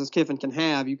schemes as Kiffin can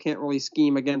have, you can't really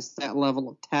scheme against that level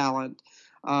of talent.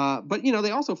 But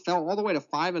they also fell all the way to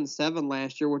 5-7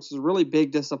 last year, which is a really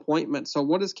big disappointment. So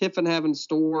what does Kiffin have in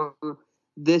store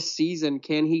this season?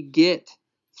 Can he get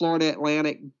Florida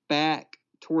Atlantic back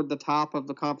toward the top of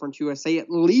the Conference USA, at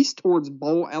least towards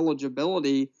bowl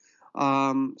eligibility,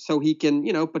 so he can,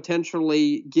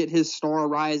 potentially get his star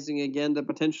rising again to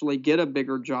potentially get a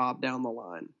bigger job down the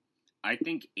line? I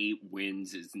think 8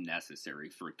 wins is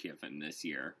necessary for Kiffin this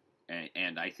year.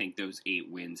 And I think those 8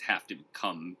 wins have to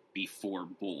come before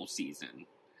bowl season.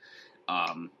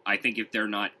 I think if they're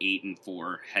not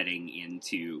 8-4 heading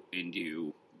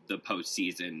into the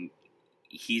postseason,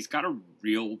 he's got a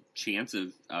real chance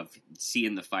of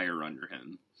seeing the fire under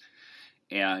him.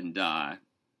 And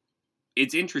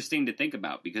it's interesting to think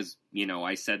about because,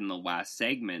 I said in the last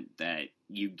segment that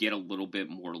you get a little bit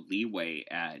more leeway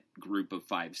at Group of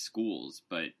 5 schools,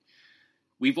 but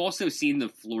we've also seen the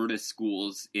Florida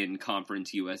schools in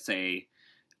Conference USA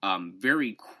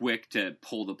very quick to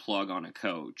pull the plug on a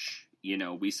coach.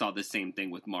 We saw the same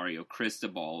thing with Mario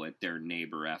Cristobal at their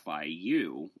neighbor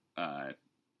FIU.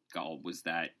 Was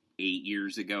that 8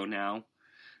 years ago now?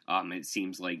 It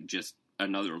seems like just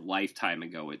another lifetime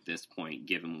ago at this point,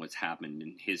 given what's happened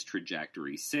in his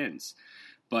trajectory since.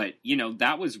 But,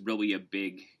 that was really a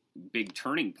big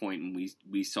turning point, and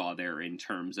we saw there in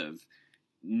terms of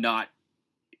not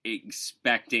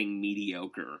expecting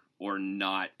mediocre or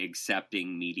not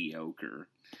accepting mediocre.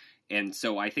 And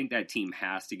so I think that team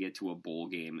has to get to a bowl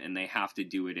game, and they have to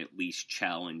do it at least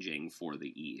challenging for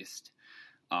the East.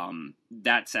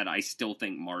 That said, I still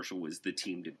think Marshall was the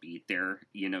team to beat there.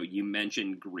 You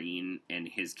mentioned Green and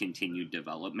his continued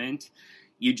development.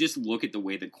 You just look at the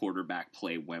way the quarterback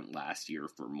play went last year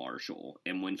for Marshall.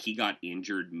 And when he got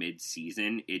injured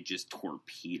mid-season, it just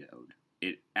torpedoed.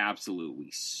 It absolutely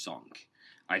sunk.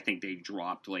 I think they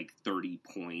dropped like 30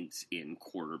 points in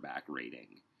quarterback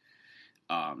rating.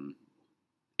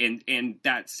 And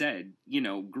that said,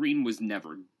 Green was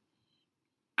never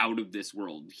out of this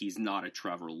world. He's not a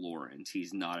Trevor Lawrence.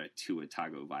 He's not a Tua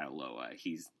Tagovailoa.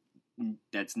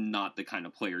 That's not the kind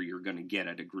of player you're going to get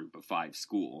at a Group of 5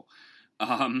 school.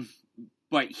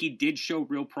 But he did show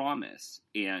real promise,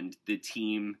 and the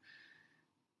team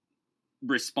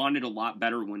responded a lot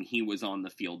better when he was on the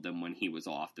field than when he was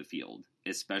off the field,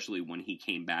 especially when he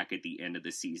came back at the end of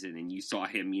the season and you saw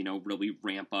him, really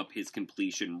ramp up his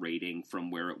completion rating from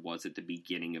where it was at the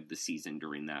beginning of the season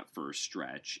during that first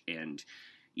stretch and,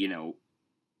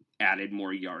 added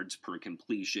more yards per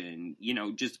completion,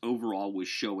 just overall was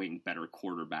showing better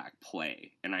quarterback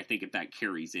play. And I think if that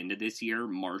carries into this year,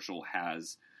 Marshall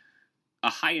has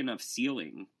a high enough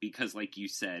ceiling because, like you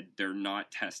said, they're not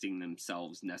testing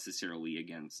themselves necessarily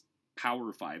against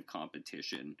Power 5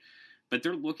 competition, but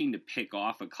they're looking to pick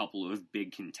off a couple of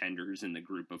big contenders in the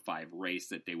Group of 5 race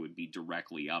that they would be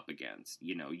directly up against.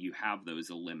 You have those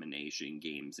elimination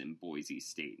games in Boise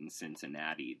State and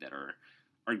Cincinnati that are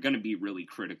going to be really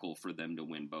critical for them to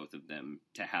win both of them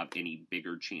to have any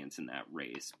bigger chance in that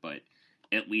race. But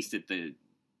at least at the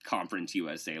Conference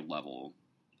USA level,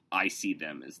 I see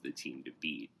them as the team to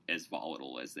beat, as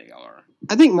volatile as they are.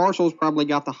 I think Marshall's probably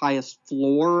got the highest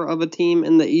floor of a team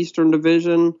in the Eastern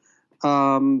Division.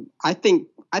 I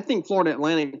think Florida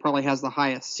Atlantic probably has the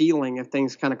highest ceiling if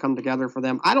things kind of come together for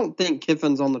them. I don't think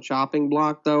Kiffin's on the chopping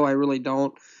block, though. I really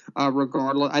don't.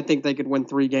 Regardless, I think they could win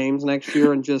 3 games next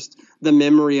year, and just the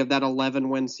memory of that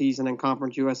 11-win season and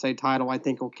Conference USA title, I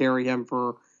think, will carry him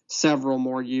for several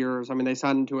more years. I mean, they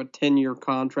signed him to a 10-year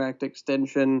contract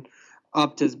extension,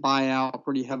 upped his buyout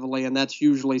pretty heavily, and that's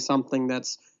usually something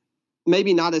that's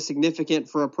maybe not as significant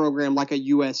for a program like a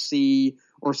USC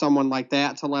or someone like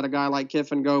that to let a guy like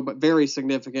Kiffin go, but very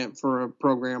significant for a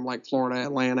program like Florida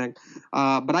Atlantic.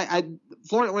 But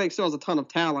Florida Atlantic still has a ton of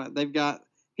talent.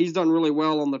 He's done really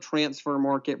well on the transfer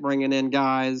market, bringing in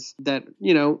guys that,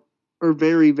 are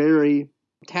very, very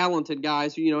talented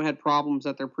guys who, had problems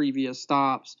at their previous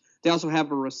stops. They also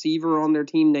have a receiver on their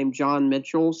team named John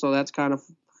Mitchell, so that's kind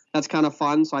of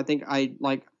fun. So I think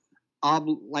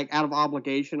out of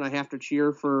obligation, I have to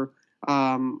cheer for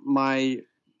my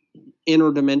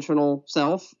interdimensional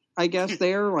self, I guess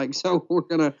there. So we're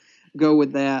going to go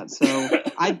with that. So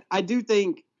I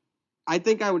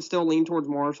think I would still lean towards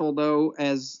Marshall, though,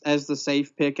 as the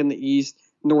safe pick in the East,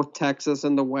 North Texas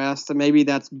in the West. And maybe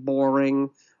that's boring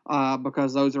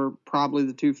because those are probably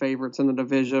the 2 favorites in the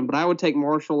division. But I would take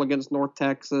Marshall against North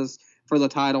Texas for the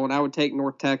title, and I would take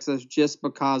North Texas just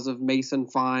because of Mason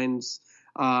Fine's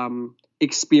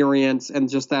experience and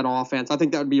just that offense. I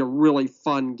think that would be a really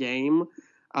fun game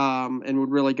and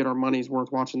would really get our money's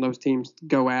worth watching those teams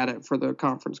go at it for the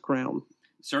conference crown.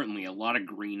 Certainly a lot of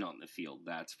green on the field,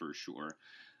 that's for sure.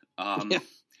 Yeah.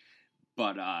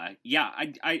 But I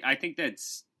think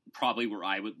that's probably where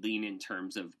I would lean in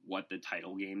terms of what the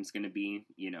title game's going to be.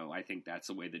 I think that's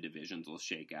the way the divisions will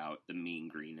shake out. The Mean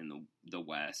Green in the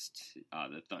West,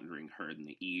 the Thundering Herd in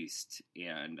the East,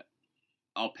 and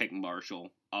I'll pick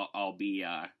Marshall. I'll be,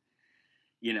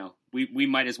 we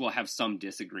might as well have some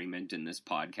disagreement in this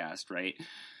podcast, right?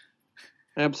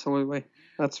 Absolutely.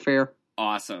 That's fair.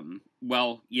 Awesome.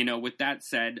 Well, with that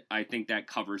said, I think that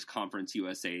covers Conference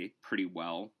USA pretty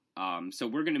well. So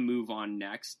we're going to move on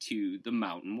next to the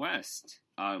Mountain West,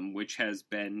 which has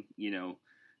been,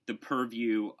 the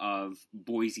purview of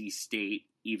Boise State,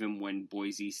 even when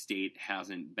Boise State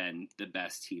hasn't been the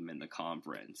best team in the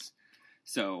conference.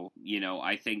 So,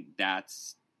 I think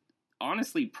that's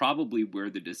honestly probably where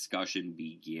the discussion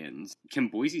begins. Can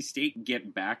Boise State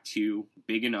get back to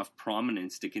big enough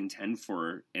prominence to contend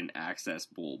for an Access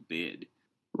Bowl bid?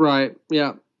 Right,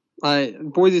 yeah.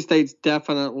 Boise State's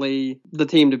definitely the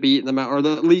team to beat in the Mountain,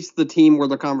 or at least the team where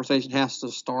the conversation has to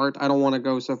start. I don't want to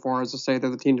go so far as to say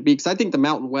they're the team to beat, because I think the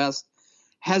Mountain West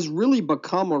has really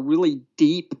become a really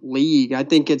deep league. I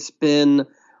think it's been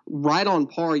right on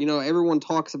par. Everyone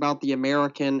talks about the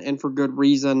American, and for good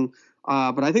reason.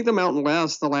 But I think the Mountain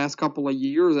West, the last couple of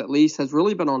years at least, has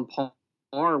really been on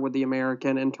par with the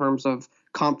American in terms of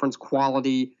conference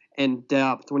quality and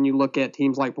depth. When you look at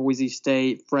teams like Boise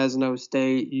State, Fresno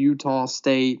State, Utah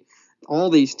State, all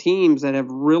these teams that have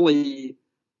really,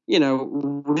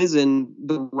 risen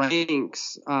the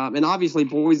ranks. And obviously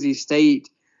Boise State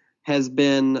has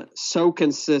been so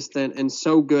consistent and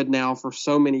so good now for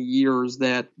so many years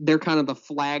that they're kind of the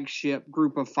flagship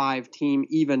group of 5 team,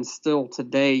 even still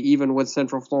today, even with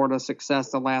Central Florida's success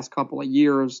the last couple of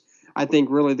years. I think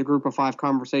really the group of 5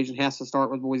 conversation has to start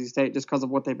with Boise State just because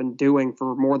of what they've been doing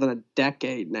for more than a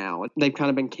decade now. They've kind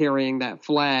of been carrying that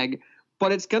flag.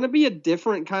 But it's going to be a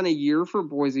different kind of year for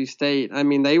Boise State. I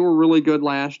mean, they were really good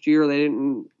last year.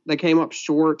 They came up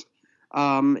short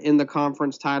in the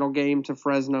conference title game to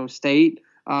Fresno State,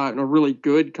 in a really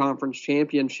good conference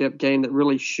championship game that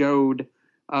really showed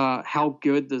how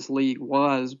good this league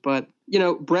was. But,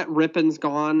 Brett Rippon's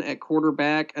gone at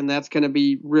quarterback, and that's going to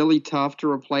be really tough to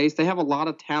replace. They have a lot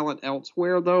of talent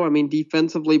elsewhere, though. I mean,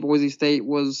 defensively, Boise State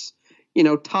was,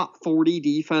 top 40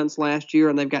 defense last year,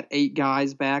 and they've got 8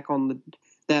 guys back on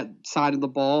that side of the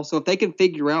ball. So if they can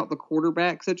figure out the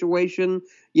quarterback situation,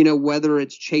 whether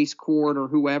it's Chase Cord or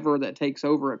whoever that takes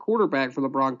over at quarterback for the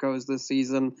Broncos this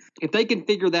season, if they can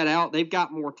figure that out, they've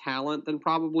got more talent than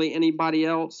probably anybody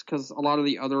else, because a lot of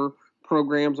the other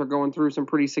programs are going through some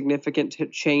pretty significant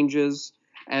changes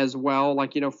as well.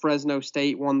 Like, Fresno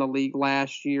State won the league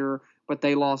last year, but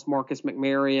they lost Marcus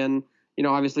McMaryion.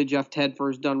 Obviously Jeff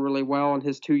Tedford's done really well in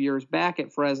his 2 years back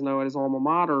at Fresno at his alma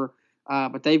mater.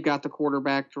 But they've got the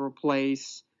quarterback to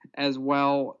replace as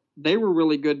well. They were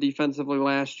really good defensively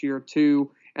last year,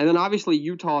 too. And then obviously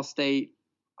Utah State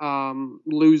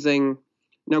losing,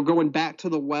 going back to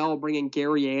the well, bringing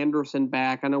Gary Anderson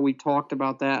back. I know we talked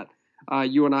about that.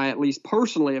 You and I, at least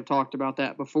personally, have talked about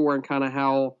that before, and kind of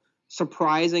how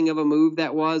surprising of a move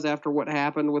that was after what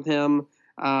happened with him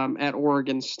at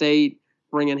Oregon State,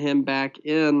 bringing him back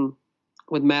in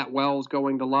with Matt Wells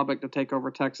going to Lubbock to take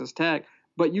over Texas Tech.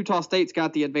 But Utah State's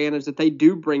got the advantage that they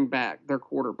do bring back their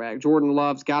quarterback. Jordan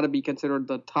Love's got to be considered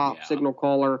the top signal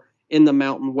caller in the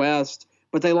Mountain West.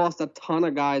 But they lost a ton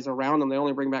of guys around them. They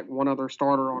only bring back one other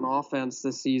starter on offense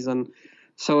this season.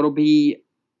 So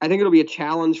I think it'll be a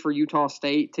challenge for Utah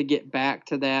State to get back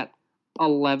to that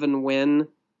 11-win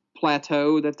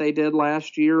plateau that they did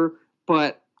last year.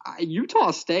 But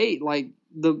Utah State, like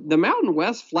the Mountain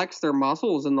West flexed their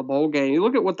muscles in the bowl game. You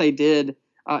look at what they did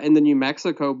in the New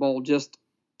Mexico Bowl, just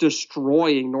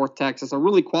destroying North Texas. A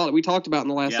really quality, we talked about in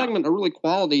the last segment, a really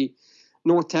quality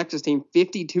North Texas team,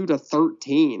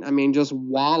 52-13. I mean, just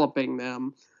walloping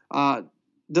them.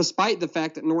 Despite the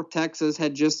fact that North Texas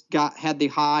had had the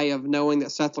high of knowing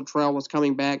that Seth Luttrell was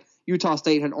coming back, Utah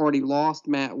State had already lost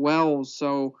Matt Wells,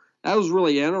 so that was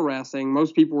really interesting.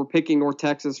 Most people were picking North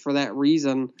Texas for that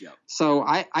reason. Yep. So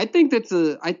I think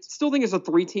I still think it's a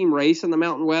 3-team race in the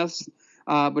Mountain West.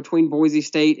 Between Boise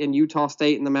State and Utah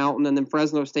State in the Mountain, and then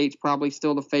Fresno State's probably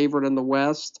still the favorite in the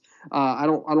West. I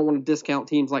don't want to discount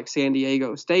teams like San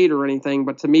Diego State or anything,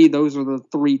 but to me, those are the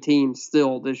 3 teams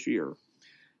still this year.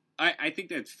 I think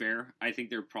that's fair. I think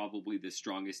they're probably the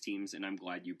strongest teams, and I'm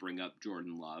glad you bring up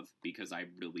Jordan Love, because I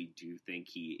really do think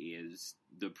he is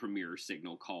the premier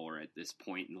signal caller at this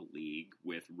point in the league,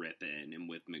 with Rippon and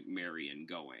with McMaryion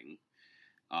going.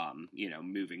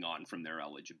 Moving on from their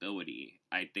eligibility.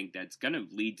 I think that's going to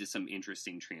lead to some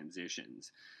interesting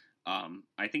transitions.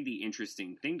 I think the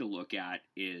interesting thing to look at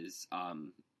is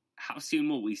how soon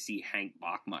will we see Hank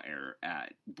Bachmeier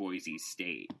at Boise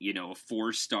State? A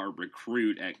 4-star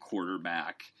recruit at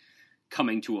quarterback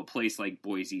coming to a place like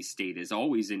Boise State is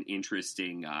always an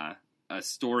interesting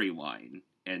storyline.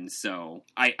 And so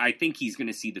I think he's going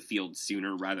to see the field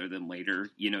sooner rather than later.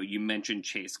 You mentioned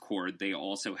Chase Cord. They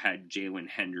also had Jalen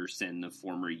Henderson, the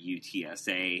former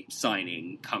UTSA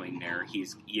signing, coming there.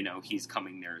 He's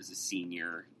coming there as a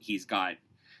senior. He's got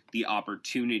the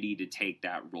opportunity to take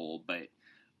that role. But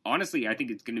honestly, I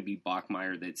think it's going to be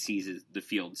Bachmeier that sees the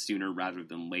field sooner rather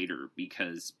than later,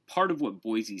 because part of what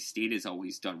Boise State has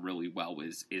always done really well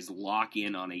is lock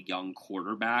in on a young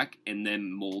quarterback and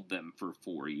then mold them for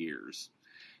 4 years.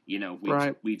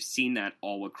 We've seen that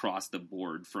all across the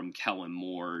board, from Kellen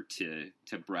Moore to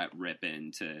Brett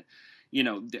Rippon to,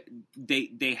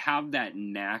 they have that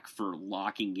knack for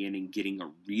locking in and getting a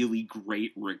really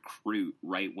great recruit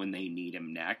right when they need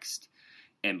him next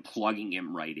and plugging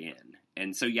him right in.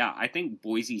 And so, yeah, I think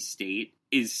Boise State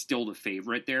is still the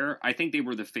favorite there. I think they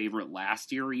were the favorite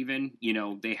last year even.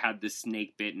 They had the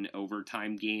snake-bitten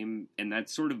overtime game, and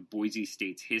that's sort of Boise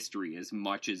State's history. As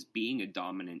much as being a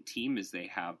dominant team as they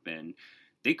have been,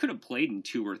 they could have played in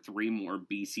 2 or 3 more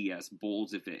BCS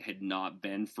Bowls if it had not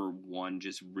been for one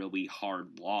just really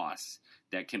hard loss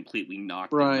that completely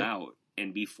knocked them out.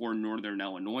 And before Northern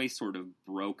Illinois sort of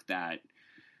broke that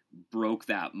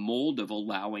mold of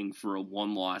allowing for a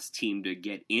one-loss team to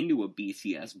get into a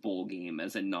BCS bowl game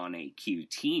as a non-AQ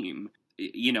team,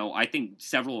 I think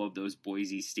several of those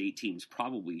Boise State teams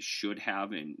probably should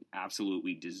have and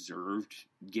absolutely deserved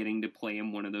getting to play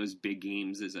in one of those big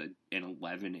games as an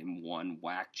 11-1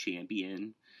 WAC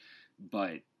champion,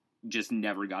 but just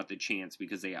never got the chance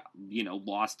because they,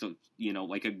 lost to,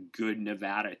 like a good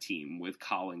Nevada team with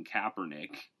Colin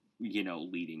Kaepernick,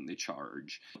 leading the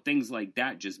charge. Things like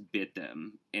that just bit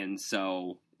them. And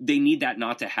so they need that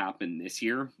not to happen this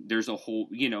year. There's a whole,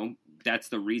 that's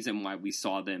the reason why we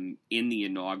saw them in the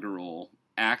inaugural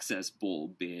Access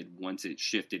Bowl bid once it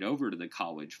shifted over to the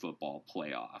college football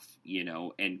playoff,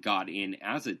 and got in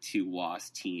as a 2-loss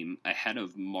team ahead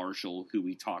of Marshall, who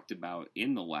we talked about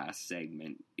in the last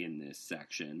segment in this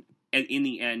section. And in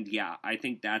the end, yeah, I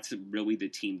think that's really the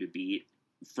team to beat.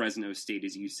 Fresno State,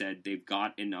 as you said, they've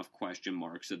got enough question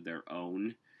marks of their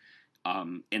own,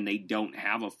 and they don't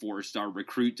have a 4-star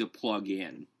recruit to plug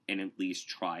in and at least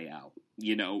try out.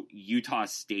 Utah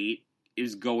State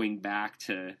is going back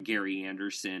to Gary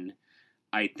Anderson.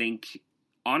 I think,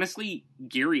 honestly,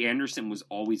 Gary Anderson was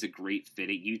always a great fit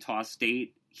at Utah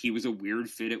State. He was a weird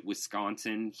fit at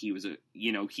Wisconsin. He was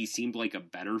he seemed like a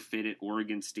better fit at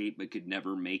Oregon State, but could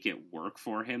never make it work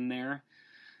for him there.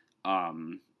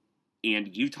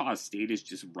 And Utah State is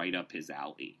just right up his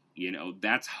alley.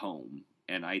 That's home.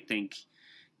 And I think,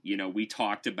 we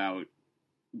talked about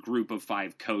group of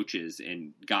 5 coaches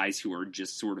and guys who are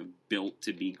just sort of built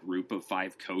to be group of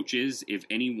 5 coaches. If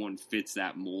anyone fits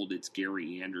that mold, it's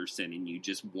Gary Anderson. And you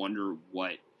just wonder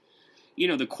what,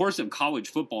 the course of college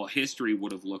football history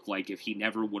would have looked like if he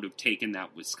never would have taken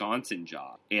that Wisconsin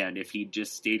job. And if he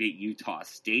just stayed at Utah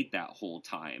State that whole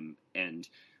time. And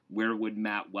where would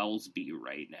Matt Wells be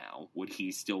right now? Would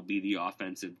he still be the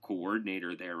offensive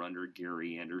coordinator there under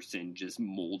Gary Anderson, just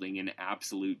molding an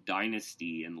absolute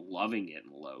dynasty and loving it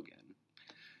in Logan?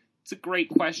 It's a great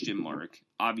question, Mark.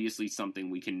 Obviously something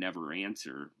we can never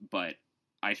answer, but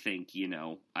I think,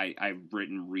 I've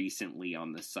written recently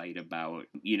on the site about,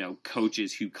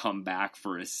 coaches who come back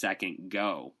for a second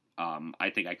go. I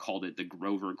think I called it the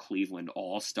Grover Cleveland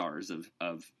All-Stars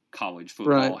of college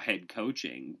football head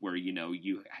coaching, where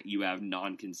you have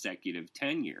non-consecutive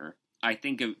tenure. I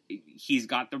think he's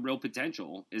got the real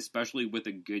potential, especially with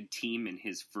a good team in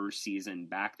his first season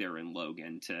back there in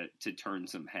Logan, to turn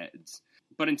some heads.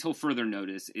 But until further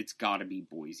notice, it's got to be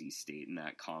Boise State in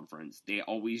that conference. They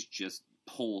always just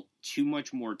pull too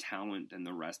much more talent than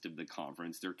the rest of the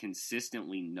conference. They're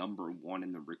consistently number 1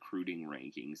 in the recruiting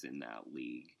rankings in that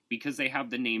league because they have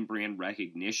the name brand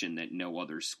recognition that no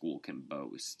other school can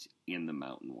boast in the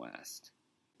Mountain West.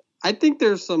 I think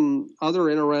there's some other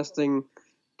interesting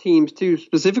teams too,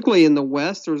 specifically in the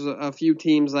West. There's a few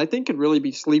teams that I think could really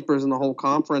be sleepers in the whole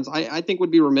conference. I think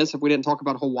would be remiss if we didn't talk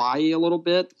about Hawaii a little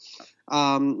bit.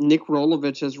 Nick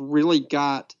Rolovich has really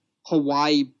got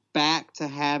Hawaii back to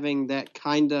having that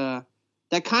kind of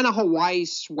Hawaii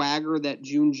swagger that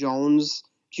June Jones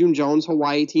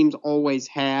Hawaii teams always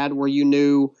had, where you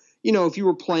knew, if you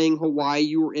were playing Hawaii,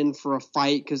 you were in for a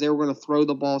fight because they were going to throw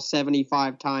the ball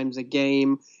 75 times a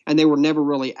game, and they were never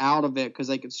really out of it because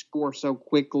they could score so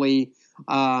quickly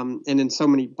and in so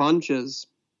many bunches.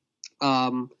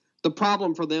 The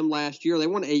problem for them last year, they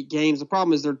won 8 games. The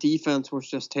problem is their defense was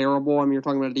just terrible. I mean, you're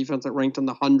talking about a defense that ranked in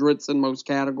the hundreds in most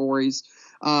categories,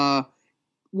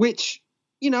 which,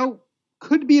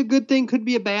 could be a good thing, could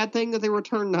be a bad thing that they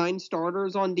return 9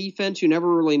 starters on defense. You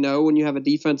never really know when you have a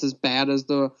defense as bad as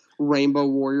the Rainbow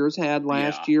Warriors had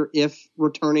last year if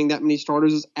returning that many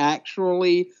starters is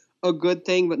actually a good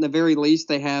thing. But in the very least,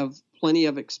 they have plenty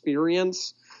of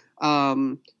experience.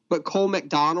 But Cole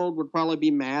McDonald would probably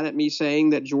be mad at me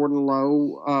saying that Jordan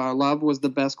Love was the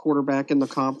best quarterback in the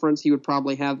conference. He would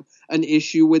probably have an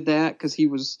issue with that because he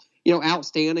was,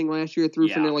 outstanding last year, threw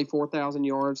for nearly 4,000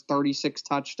 yards, 36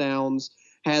 touchdowns,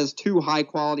 has 2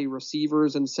 high-quality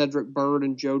receivers in Cedric Byrd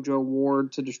and JoJo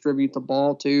Ward to distribute the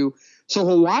ball to. So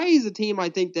Hawaii is a team I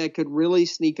think that could really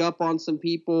sneak up on some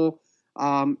people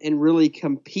and really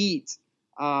compete,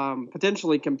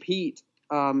 potentially compete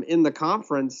in the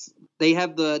conference. They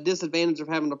have the disadvantage of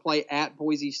having to play at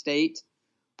Boise State,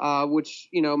 which,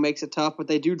 makes it tough. But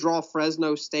they do draw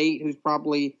Fresno State, who's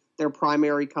probably their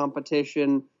primary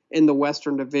competition in the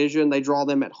Western Division. They draw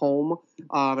them at home.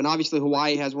 And obviously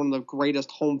Hawaii has one of the greatest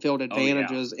home field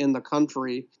advantages in the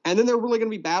country. And then they're really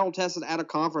going to be battle tested at a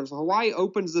conference. Hawaii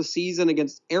opens the season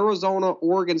against Arizona,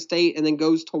 Oregon State, and then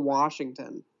goes to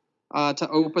Washington to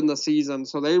open the season.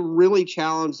 So they really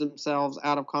challenge themselves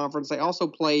out of conference. They also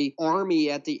play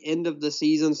Army at the end of the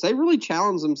season. So they really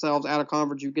challenge themselves out of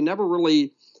conference. You can never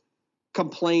really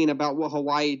complain about what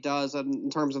Hawaii does in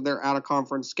terms of their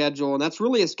out-of-conference schedule. And that's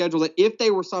really a schedule that if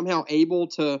they were somehow able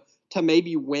to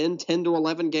maybe win 10 to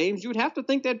 11 games, you would have to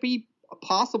think that'd be a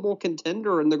possible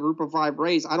contender in the Group of 5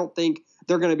 race. I don't think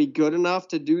they're going to be good enough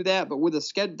to do that, but with a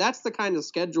schedule, that's the kind of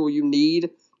schedule you need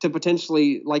to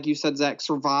potentially, like you said, Zach,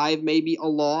 survive maybe a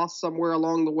loss somewhere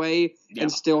along the way and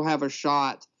still have a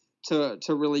shot to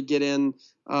really get in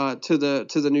to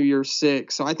the New Year's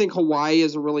Six. So I think Hawaii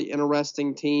is a really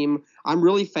interesting team. I'm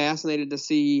really fascinated to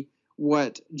see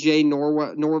what Jay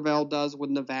Norvell does with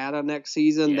Nevada next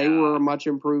season. They were a much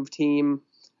improved team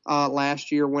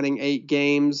last year, winning 8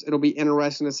 games. It'll be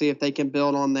interesting to see if they can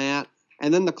build on that.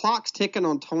 And then the clock's ticking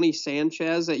on Tony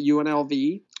Sanchez at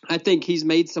UNLV. I think he's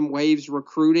made some waves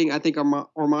recruiting. I think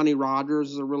Armani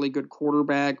Rogers is a really good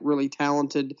quarterback, really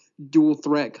talented dual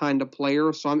threat kind of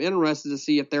player. So I'm interested to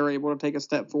see if they're able to take a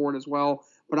step forward as well.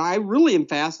 But I really am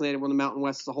fascinated with the Mountain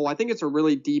West as a whole. I think it's a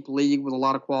really deep league with a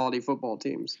lot of quality football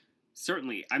teams.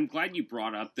 Certainly. I'm glad you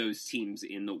brought up those teams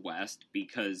in the West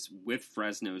because with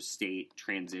Fresno State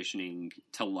transitioning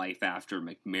to life after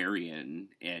McMarion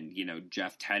and,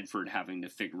 Jeff Tedford having to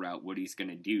figure out what he's going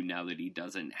to do now that he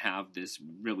doesn't have this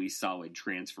really solid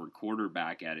transfer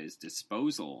quarterback at his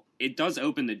disposal, it does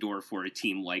open the door for a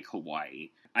team like Hawaii.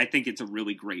 I think it's a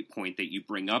really great point that you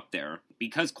bring up there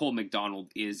because Cole McDonald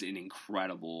is an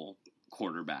incredible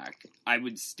quarterback. I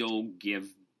would still give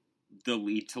the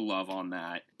lead to Love on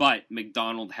that, but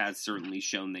McDonald has certainly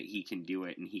shown that he can do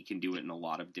it, and he can do it in a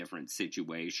lot of different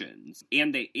situations.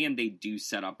 And they do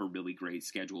set up a really great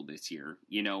schedule this year.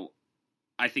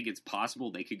 I think it's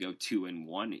possible they could go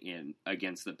 2-1 in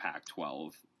against the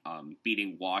Pac-12.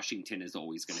 Beating Washington is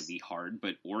always going to be hard,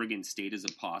 but Oregon State is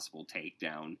a possible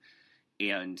takedown,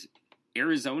 and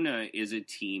Arizona is a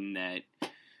team that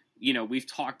we've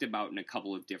talked about in a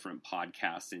couple of different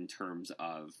podcasts in terms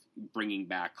of bringing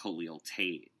back Khalil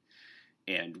Tate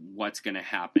and what's going to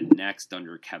happen next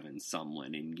under Kevin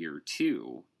Sumlin in year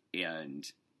 2. And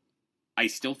I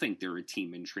still think they're a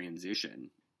team in transition.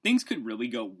 Things could really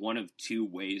go one of 2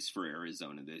 ways for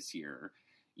Arizona this year.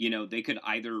 They could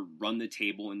either run the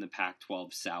table in the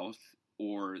Pac-12 South,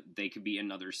 or they could be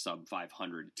another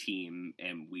sub-500 team,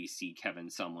 and we see Kevin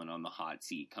Sumlin on the hot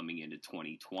seat coming into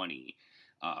 2020.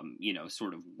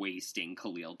 Sort of wasting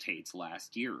Khalil Tate's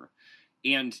last year.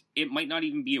 And it might not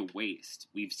even be a waste.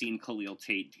 We've seen Khalil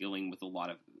Tate dealing with a lot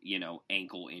of,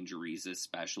 ankle injuries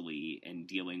especially, and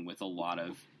dealing with a lot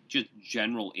of just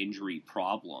general injury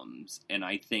problems. And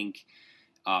I think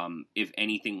if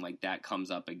anything like that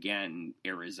comes up again,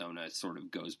 Arizona sort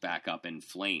of goes back up in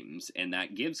flames. And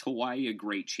that gives Hawaii a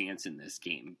great chance in this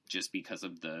game just because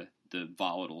of the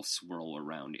volatile swirl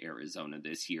around Arizona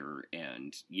this year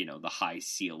and, the high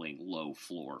ceiling, low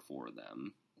floor for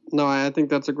them. No, I think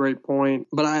that's a great point.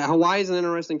 But Hawaii is an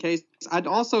interesting case. I'd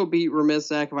also be remiss,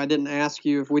 Zach, if I didn't ask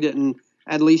you if we didn't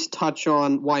at least touch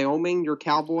on Wyoming, your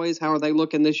Cowboys. How are they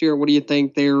looking this year? What do you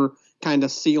think their kind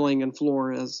of ceiling and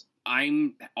floor is?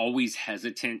 I'm always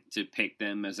hesitant to pick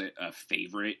them as a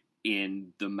favorite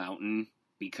in the Mountain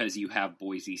because you have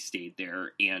Boise State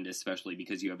there, and especially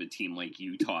because you have a team like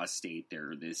Utah State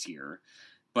there this year.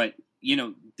 But,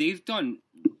 they've done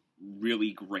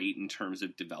really great in terms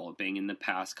of developing in the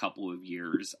past couple of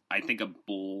years. I think a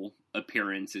bowl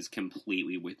appearance is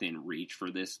completely within reach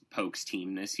for this Pokes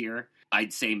team this year.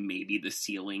 I'd say maybe the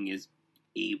ceiling is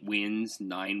 8 wins,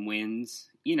 9 wins,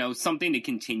 something to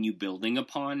continue building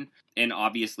upon. And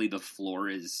obviously the floor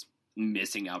is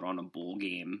missing out on a bowl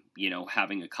game,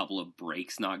 having a couple of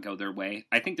breaks not go their way.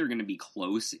 I think they're going to be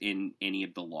close in any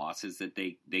of the losses that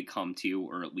they come to,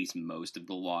 or at least most of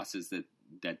the losses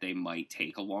that they might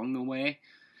take along the way.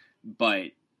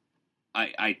 But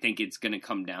I think it's going to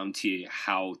come down to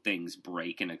how things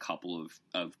break in a couple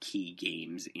of key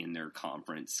games in their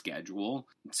conference schedule.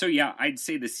 So yeah, I'd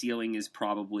say the ceiling is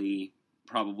probably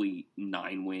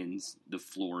 9 wins. The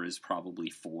floor is probably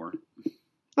 4.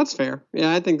 That's fair.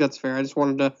 Yeah, I think that's fair. I just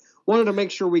wanted to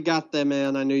make sure we got them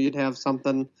in. I knew you'd have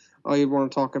something you'd want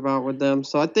to talk about with them.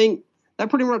 So I think that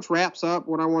pretty much wraps up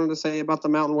what I wanted to say about the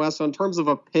Mountain West. So in terms of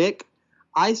a pick,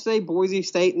 I say Boise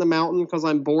State in the Mountain because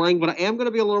I'm boring, but I am going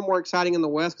to be a little more exciting in the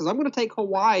West because I'm going to take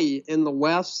Hawaii in the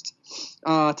West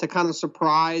to kind of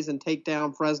surprise and take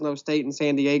down Fresno State and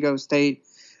San Diego State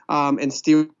and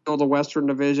steal the Western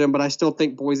Division. But I still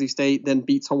think Boise State then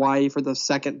beats Hawaii for the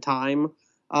second time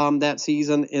that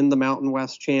season in the Mountain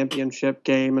West Championship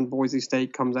game, and Boise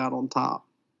State comes out on top.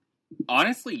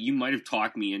 Honestly, you might have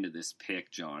talked me into this pick,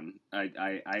 John.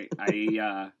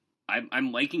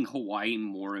 I'm liking Hawaii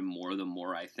more and more the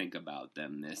more I think about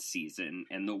them this season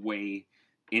and the way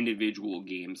individual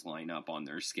games line up on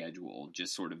their schedule,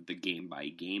 just sort of the game by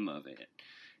game of it.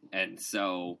 And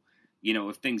so,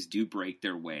 if things do break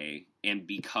their way, and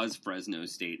because Fresno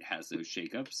State has those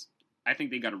shakeups, I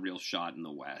think they got a real shot in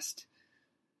the West.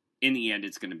 In the end,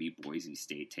 it's going to be Boise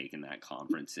State taking that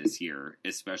conference this year,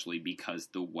 especially because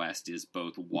the West is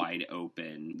both wide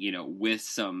open, with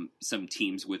some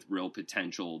teams with real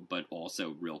potential, but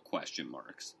also real question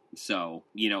marks. So,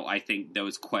 I think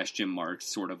those question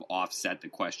marks sort of offset the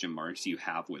question marks you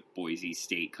have with Boise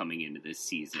State coming into this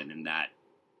season, and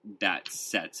that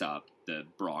sets up the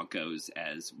Broncos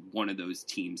as one of those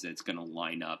teams that's going to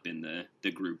line up in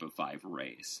the Group of 5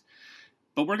 race.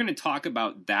 But we're going to talk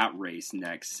about that race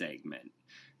next segment.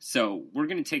 So we're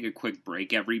going to take a quick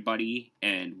break, everybody.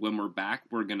 And when we're back,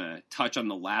 we're going to touch on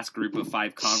the last Group of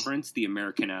 5 conference, the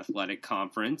American Athletic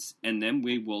Conference. And then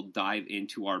we will dive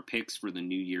into our picks for the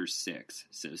New Year's Six.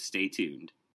 So stay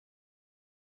tuned.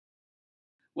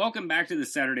 Welcome back to the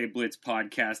Saturday Blitz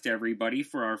podcast, everybody,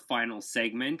 for our final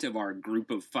segment of our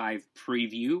Group of 5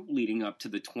 preview leading up to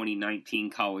the 2019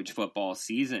 college football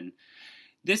season.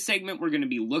 This segment, we're going to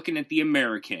be looking at the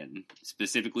American,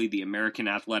 specifically the American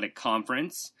Athletic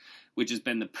Conference, which has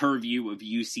been the purview of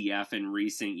UCF in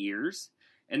recent years.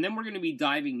 And then we're going to be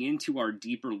diving into our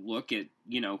deeper look at,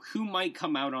 who might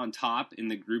come out on top in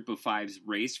the Group of 5's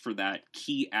race for that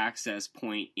key access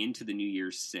point into the New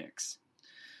Year's Six.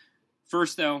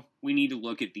 First, though, we need to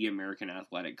look at the American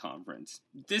Athletic Conference.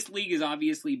 This league has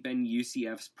obviously been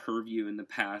UCF's purview in the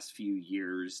past few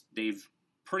years. They've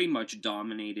pretty much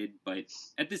dominated, but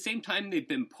at the same time, they've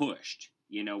been pushed.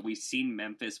 We've seen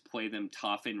Memphis play them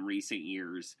tough in recent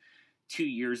years. 2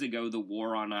 years ago, the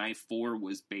war on I-4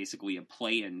 was basically a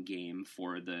play-in game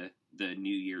for the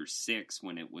New Year's Six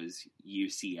when it was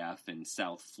UCF and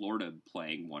South Florida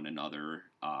playing one another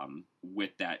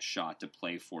with that shot to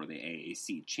play for the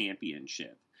AAC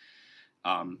championship.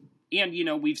 And,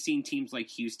 we've seen teams like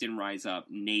Houston rise up,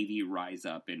 Navy rise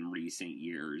up in recent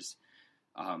years.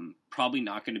 Probably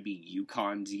not going to be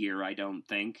UConn's year, I don't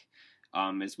think,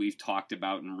 as we've talked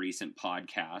about in recent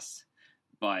podcasts.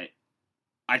 But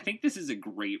I think this is a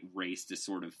great race to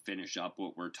sort of finish up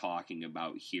what we're talking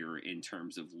about here in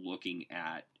terms of looking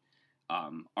at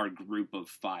our Group of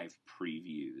 5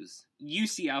 previews.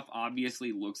 UCF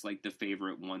obviously looks like the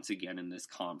favorite once again in this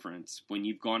conference. When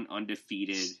you've gone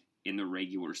undefeated in the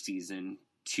regular season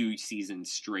 2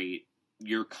 seasons straight,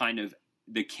 you're kind of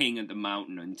the king of the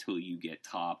mountain until you get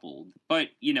toppled. But,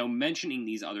 mentioning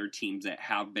these other teams that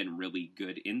have been really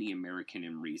good in the American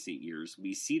in recent years,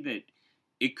 we see that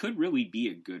it could really be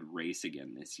a good race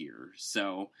again this year.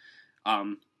 So,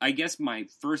 I guess my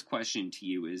first question to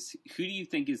you is, who do you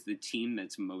think is the team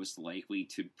that's most likely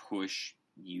to push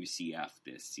UCF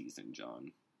this season,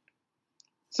 John?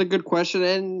 It's a good question.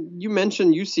 And you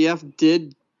mentioned UCF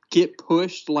did get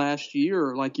pushed last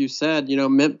year. Like you said,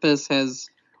 Memphis has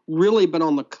really been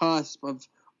on the cusp of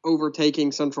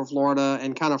overtaking Central Florida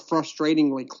and kind of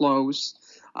frustratingly close.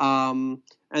 And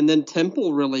then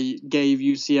Temple really gave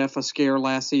UCF a scare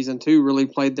last season too, really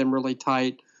played them really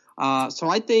tight. So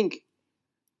I think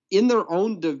in their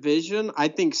own division, I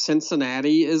think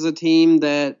Cincinnati is a team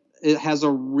that it has a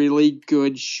really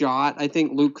good shot. I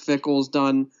think Luke Fickell's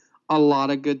done a lot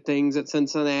of good things at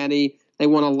Cincinnati. They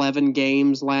won 11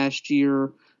 games last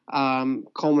year,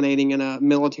 culminating in a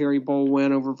Military Bowl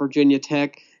win over Virginia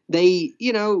Tech. They,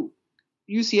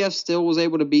 UCF still was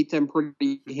able to beat them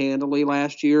pretty handily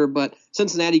last year, but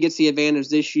Cincinnati gets the advantage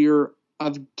this year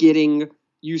of getting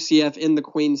UCF in the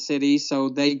Queen City, so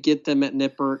they get them at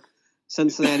Nippert.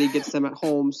 Cincinnati gets them at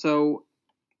home. So,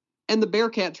 and the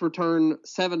Bearcats return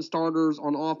 7 starters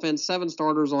on offense, 7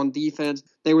 starters on defense.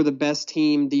 They were the best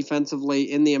team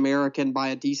defensively in the American by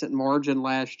a decent margin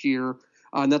last year.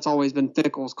 And that's always been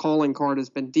Fickell's calling card has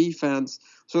been defense.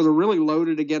 So they're really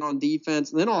loaded again on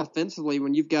defense. And then offensively,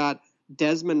 when you've got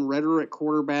Desmond Ritter at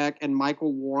quarterback and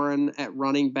Michael Warren at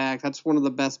running back, that's one of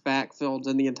the best backfields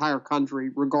in the entire country,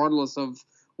 regardless of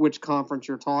which conference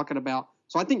you're talking about.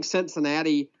 So I think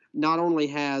Cincinnati not only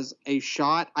has a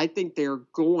shot, I think they're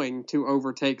going to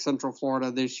overtake Central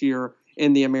Florida this year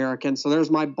in the American. So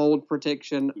there's my bold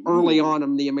prediction early on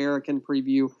in the American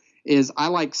preview is I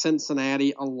like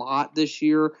Cincinnati a lot this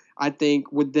year. I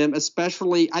think with them,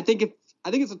 especially, I think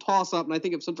it's a toss-up, and I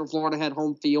think if Central Florida had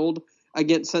home field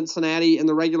against Cincinnati in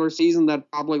the regular season, that'd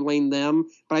probably lean them.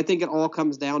 But I think it all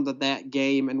comes down to that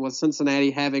game, and with Cincinnati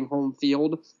having home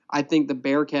field, I think the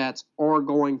Bearcats are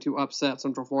going to upset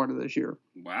Central Florida this year.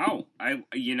 Wow. I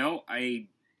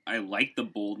like the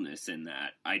boldness in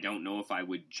that. I don't know if I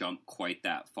would jump quite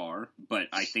that far, but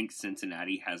I think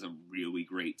Cincinnati has a really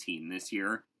great team this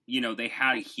year. They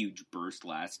had a huge burst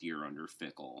last year under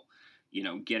Fickell.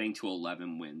 Getting to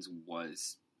 11 wins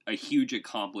was a huge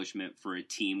accomplishment for a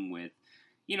team with,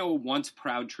 a once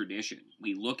proud tradition.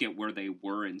 We look at where they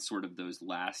were in sort of those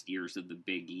last years of the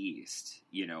Big East,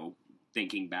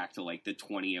 thinking back to like the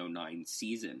 2009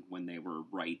 season when they were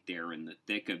right there in the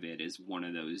thick of it as one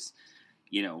of those,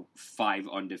 5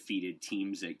 undefeated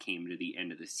teams that came to the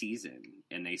end of the season.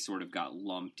 And they sort of got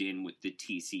lumped in with the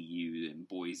TCU and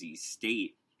Boise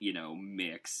State,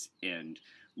 mix. And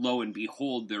lo and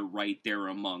behold, they're right there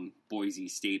among Boise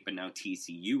State, but now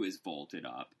TCU is vaulted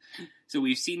up. So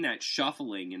we've seen that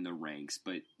shuffling in the ranks,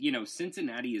 but,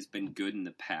 Cincinnati has been good in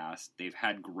the past. They've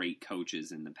had great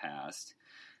coaches in the past.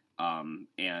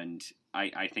 And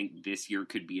I think this year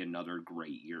could be another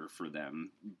great year for them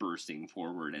bursting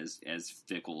forward as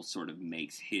Fickell sort of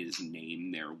makes his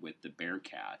name there with the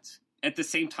Bearcats. At the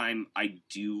same time, I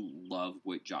do love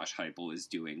what Josh Heupel is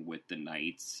doing with the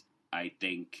Knights. I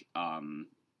think,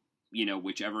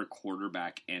 whichever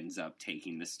quarterback ends up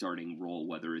taking the starting role,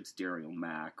 whether it's Daryl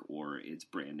Mack or it's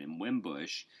Brandon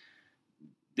Wimbush,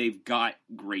 they've got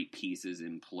great pieces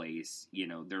in place.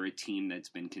 They're a team that's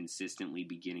been consistently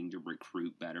beginning to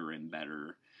recruit better and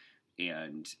better.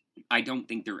 And I don't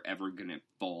think they're ever going to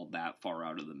fall that far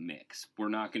out of the mix. We're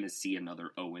not going to see another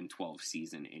 0-12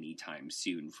 season anytime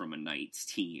soon from a Knights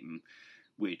team,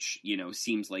 which,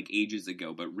 seems like ages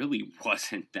ago, but really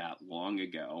wasn't that long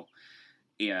ago.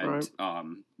 And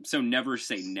so never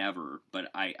say never, but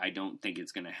I don't think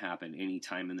it's going to happen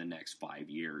anytime in the next 5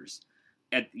 years.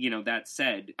 That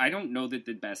said, I don't know that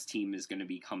the best team is going to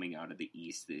be coming out of the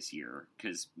East this year,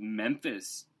 because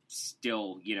Memphis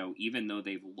still, even though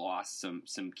they've lost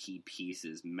some key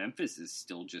pieces, Memphis is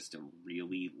still just a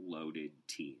really loaded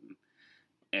team.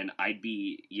 And I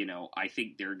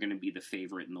think they're going to be the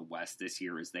favorite in the West this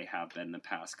year, as they have been the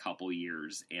past couple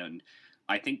years. And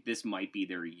I think this might be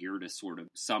their year to sort of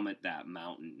summit that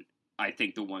mountain. I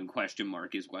think the one question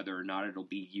mark is whether or not it'll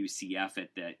be UCF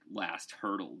at that last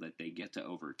hurdle that they get to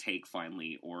overtake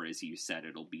finally, or as you said,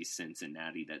 it'll be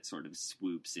Cincinnati that sort of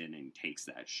swoops in and takes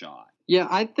that shot. Yeah,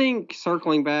 I think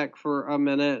circling back for a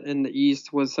minute in the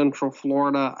East with Central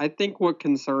Florida, I think what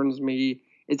concerns me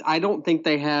is I don't think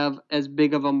they have as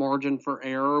big of a margin for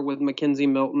error with Mackenzie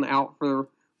Milton out for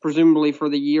presumably for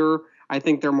the year. I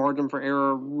think their margin for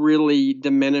error really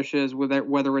diminishes with that,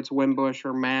 whether it's Wimbush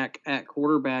or Mack at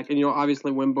quarterback. And,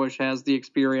 obviously Wimbush has the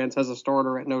experience as a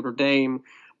starter at Notre Dame,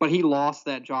 but he lost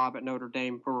that job at Notre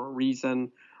Dame for a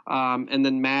reason. And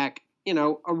then Mack,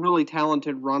 a really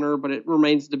talented runner, but it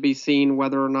remains to be seen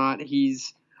whether or not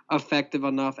he's effective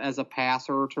enough as a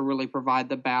passer to really provide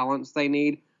the balance they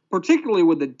need, particularly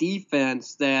with the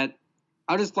defense that,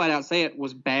 I'll just flat out say it,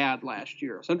 was bad last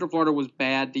year. Central Florida was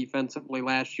bad defensively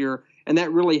last year, and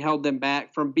that really held them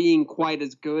back from being quite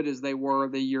as good as they were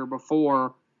the year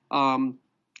before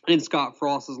in Scott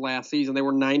Frost's last season. They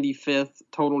were 95th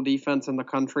total defense in the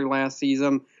country last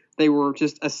season. They were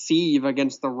just a sieve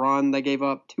against the run. They gave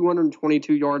up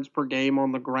 222 yards per game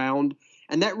on the ground,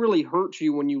 and that really hurts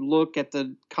you when you look at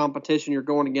the competition you're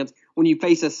going against, when you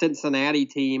face a Cincinnati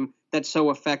team that's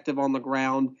so effective on the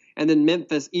ground. And then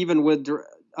Memphis, even with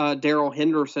Darrell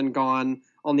Henderson gone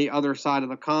on the other side of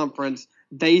the conference,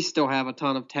 they still have a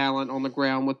ton of talent on the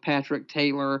ground with Patrick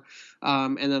Taylor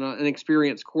and then an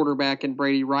experienced quarterback in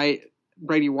Brady White.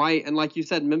 And like you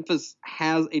said, Memphis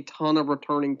has a ton of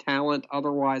returning talent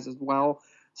otherwise as well.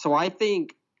 So I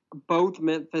think both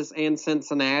Memphis and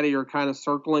Cincinnati are kind of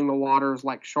circling the waters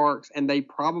like sharks, and they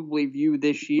probably view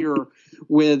this year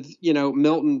with,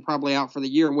 Milton probably out for the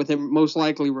year and with him most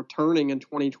likely returning in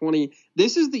 2020.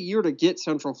 This is the year to get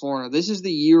Central Florida. This is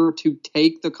the year to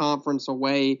take the conference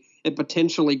away and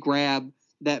potentially grab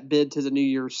that bid to the New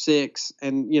Year's Six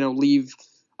and, leave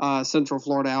Central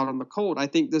Florida out on the cold. I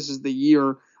think this is the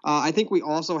year. I think we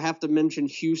also have to mention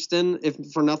Houston, if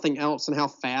for nothing else, and how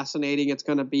fascinating it's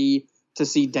going to be to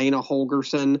see Dana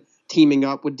Holgorsen teaming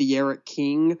up with De'Aaron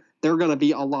King. They're going to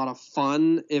be a lot of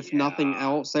fun, if nothing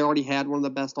else. They already had one of the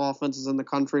best offenses in the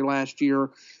country last year.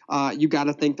 You got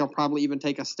to think they'll probably even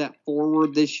take a step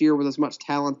forward this year with as much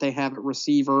talent they have at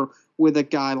receiver, with a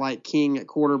guy like King at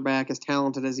quarterback, as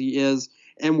talented as he is,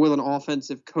 and with an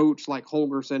offensive coach like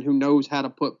Holgorsen who knows how to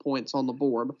put points on the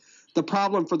board. The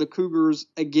problem for the Cougars,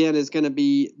 again, is going to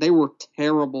be they were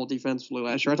terrible defensively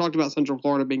last year. I talked about Central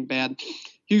Florida being bad.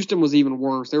 Houston was even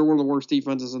worse. They were one of the worst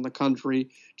defenses in the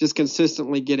country, just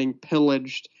consistently getting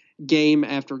pillaged game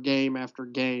after game after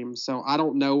game. So I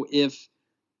don't know if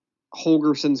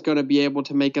Holgorsen's going to be able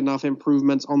to make enough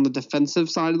improvements on the defensive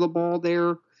side of the ball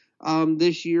there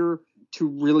this year to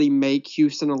really make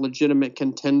Houston a legitimate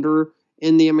contender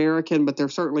in the American, but they're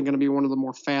certainly going to be one of the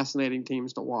more fascinating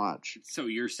teams to watch. So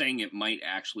you're saying it might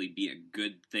actually be a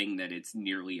good thing that it's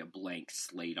nearly a blank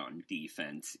slate on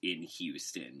defense in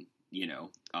Houston,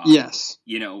 Yes.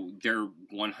 They're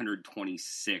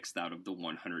 126th out of the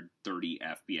 130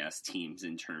 FBS teams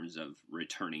in terms of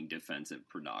returning defensive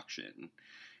production.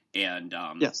 And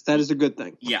yes, that is a good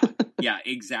thing. yeah,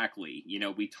 exactly.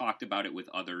 We talked about it with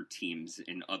other teams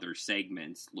in other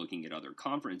segments, looking at other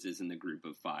conferences in the group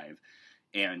of five.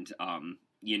 And,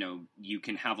 you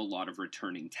can have a lot of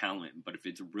returning talent, but if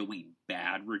it's really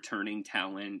bad returning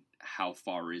talent, how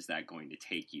far is that going to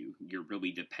take you? You're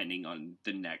really depending on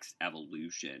the next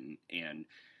evolution. And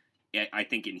I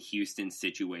think in Houston's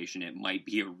situation, it might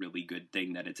be a really good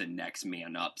thing that it's a next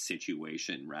man up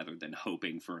situation rather than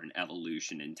hoping for an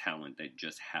evolution in talent that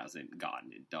just hasn't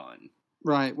gotten it done.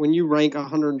 Right. When you rank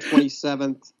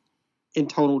 127th in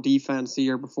total defense the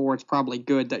year before, it's probably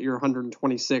good that you're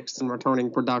 126th in returning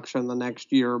production the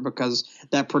next year, because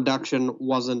that production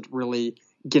wasn't really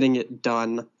getting it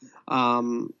done.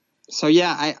 So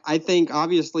yeah, I think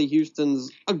obviously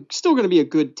Houston's still going to be a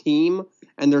good team,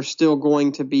 and they're still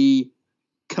going to be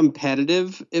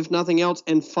competitive, if nothing else,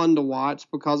 and fun to watch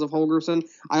because of Holgorsen.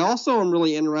 I also am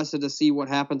really interested to see what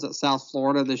happens at South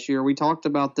Florida this year. We talked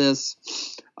about this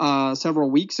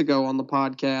several weeks ago on the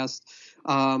podcast.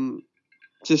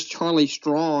 Just Charlie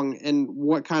Strong and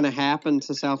what kind of happened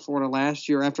to South Florida last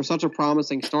year after such a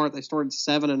promising start. They started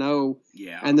 7-0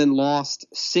 and then lost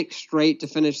 6 straight to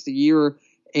finish the year.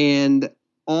 And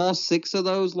all 6 of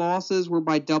those losses were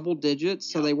by double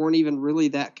digits. So they weren't even really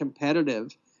that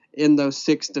competitive in those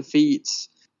 6 defeats.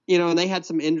 And they had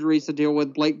some injuries to deal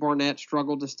with. Blake Barnett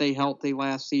struggled to stay healthy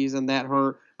last season. That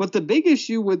hurt. But the big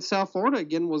issue with South Florida,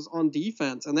 again, was on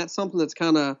defense. And that's something that's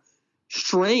kind of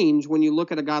strange when you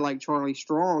look at a guy like Charlie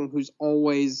Strong, who's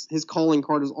always, his calling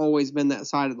card has always been that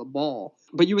side of the ball.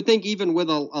 But you would think even with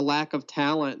a lack of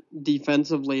talent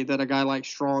defensively, that a guy like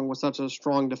Strong with such a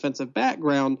strong defensive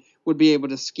background would be able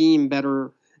to scheme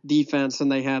better defense than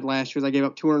they had last year. They gave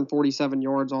up 247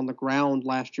 yards on the ground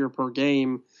last year per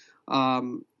game,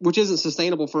 which isn't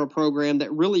sustainable for a program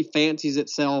that really fancies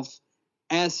itself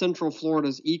as Central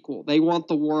Florida's equal. They want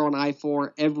the war on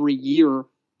I-4 every year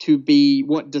to be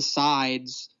what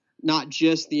decides not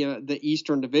just the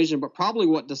Eastern Division, but probably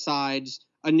what decides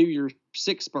a New Year's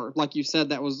Six berth. Like you said,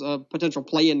 that was a potential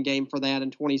play-in game for that in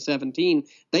 2017.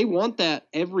 They want that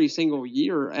every single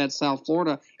year at South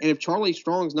Florida. And if Charlie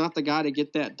Strong's not the guy to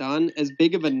get that done, as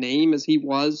big of a name as he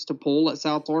was to pull at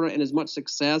South Florida and as much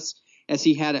success as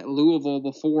he had at Louisville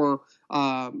before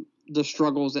the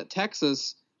struggles at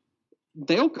Texas,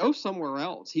 they'll go somewhere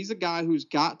else. He's a guy who's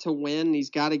got to win. He's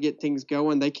got to get things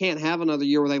going. They can't have another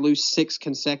year where they lose 6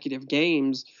 consecutive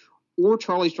games, or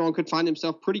Charlie Strong could find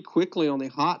himself pretty quickly on the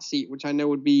hot seat, which I know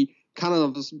would be kind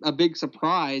of a big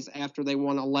surprise after they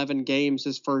won 11 games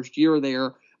his first year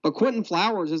there. But Quentin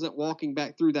Flowers isn't walking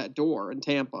back through that door in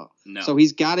Tampa. No. So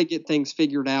he's got to get things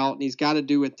figured out, and he's got to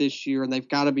do it this year, and they've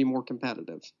got to be more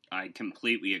competitive. I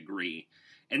completely agree.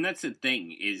 And that's the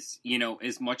thing is,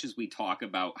 as much as we talk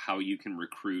about how you can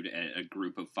recruit at a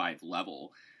group of 5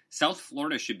 level, South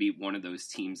Florida should be one of those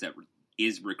teams that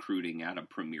is recruiting at a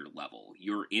premier level.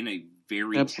 You're in a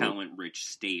very talent-rich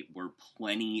state where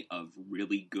plenty of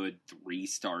really good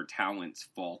 3-star talents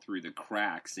fall through the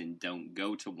cracks and don't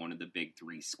go to one of the big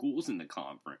 3 schools in the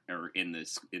conference or in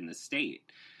the state.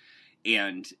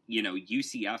 And,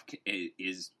 UCF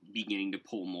is beginning to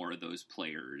pull more of those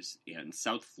players, and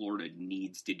South Florida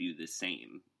needs to do the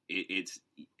same. It's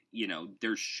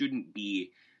there shouldn't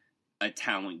be a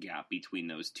talent gap between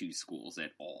those two schools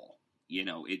at all.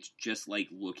 It's just like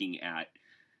looking at,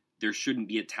 there shouldn't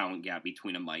be a talent gap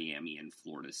between a Miami and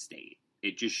Florida State.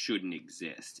 It just shouldn't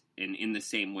exist. And in the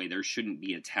same way, there shouldn't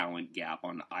be a talent gap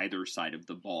on either side of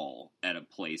the ball at a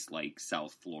place like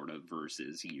South Florida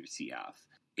versus UCF.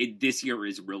 This year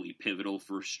is really pivotal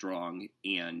for Strong,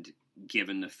 and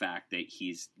given the fact that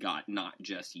he's got not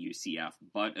just UCF,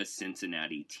 but a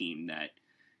Cincinnati team that,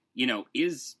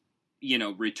 is,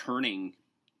 returning,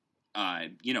 a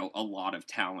lot of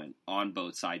talent on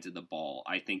both sides of the ball.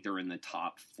 I think they're in the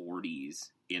top 40s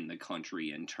in the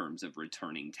country in terms of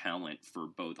returning talent for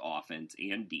both offense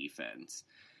and defense.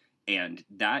 And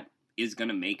that is going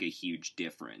to make a huge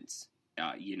difference.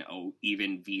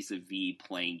 Even vis-a-vis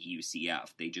playing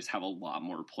UCF, they just have a lot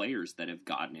more players that have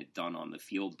gotten it done on the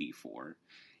field before.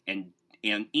 And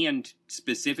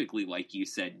specifically, like you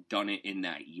said, done it in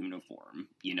that uniform.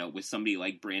 With somebody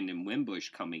like Brandon Wimbush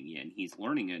coming in, he's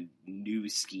learning a new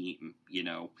scheme.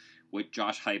 What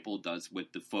Josh Heupel does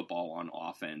with the football on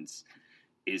offense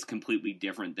is completely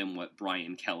different than what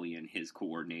Brian Kelly and his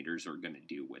coordinators are going to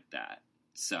do with that.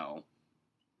 So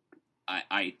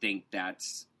I think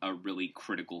that's a really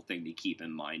critical thing to keep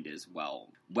in mind as well.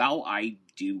 While I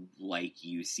do like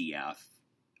UCF,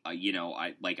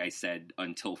 like I said,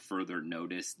 until further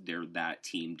notice, they're that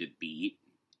team to beat.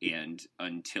 And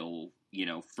until,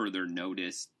 further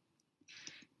notice,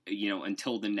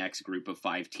 until the next group of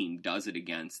 5 team does it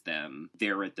against them,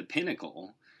 they're at the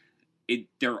pinnacle.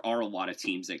 There are a lot of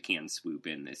teams that can swoop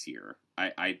in this year.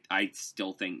 I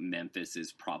still think Memphis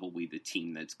is probably the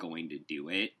team that's going to do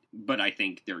it, but I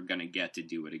think they're going to get to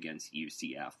do it against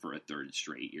UCF for a third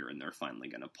straight year, and they're finally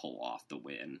going to pull off the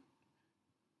win.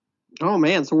 Oh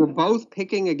man, so we're both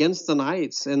picking against the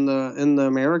Knights in the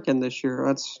American this year.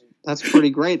 That's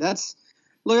pretty great.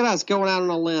 Look at us going out on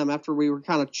a limb after we were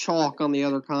kind of chalk on the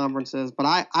other conferences.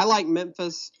 But I like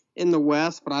Memphis in the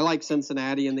West, but I like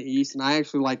Cincinnati in the East, and I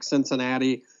actually like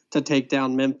Cincinnati to take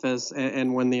down Memphis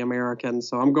and win the American.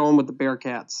 So I'm going with the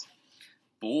Bearcats.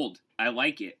 Bold. I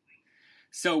like it.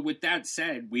 So with that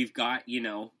said, we've got,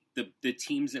 the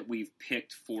teams that we've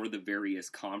picked for the various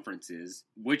conferences.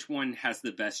 Which one has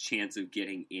the best chance of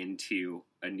getting into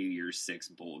a New Year's Six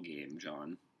bowl game,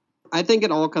 John? I think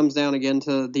it all comes down again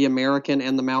to the American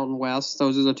and the Mountain West.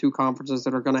 Those are the two conferences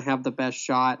that are going to have the best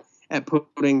shot at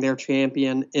putting their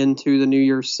champion into the New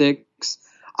Year's Six.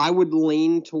 I would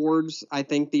lean towards, I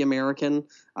think, the American,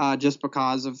 just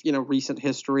because of, recent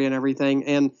history and everything.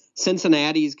 And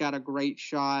Cincinnati's got a great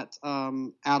shot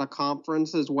out of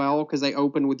conference as well, because they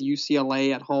opened with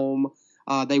UCLA at home.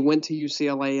 They went to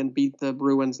UCLA and beat the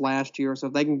Bruins last year. So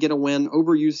if they can get a win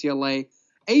over UCLA,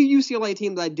 a UCLA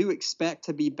team that I do expect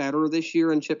to be better this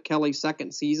year in Chip Kelly's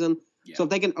second season. Yeah. So if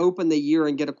they can open the year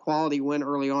and get a quality win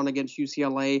early on against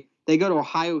UCLA, they go to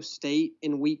Ohio State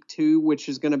in week 2, which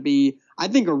is going to be, I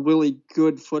think, a really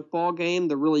good football game.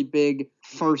 The really big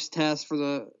first test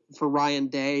for Ryan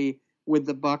Day with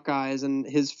the Buckeyes and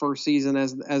his first season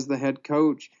as the head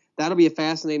coach. That'll be a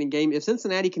fascinating game. If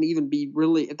Cincinnati can even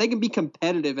if they can be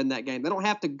competitive in that game, they don't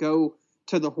have to go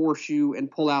to the horseshoe and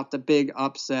pull out the big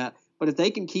upset. But if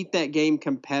they can keep that game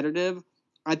competitive,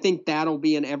 I think that'll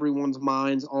be in everyone's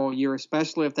minds all year,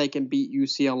 especially if they can beat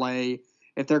UCLA.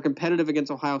 If they're competitive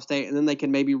against Ohio State, and then they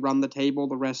can maybe run the table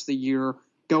the rest of the year,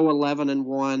 go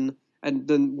 11-1, and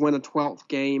then win a 12th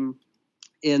game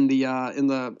in the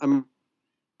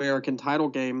American title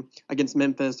game against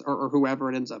Memphis or whoever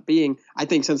it ends up being. I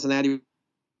think Cincinnati would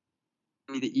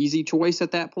be the easy choice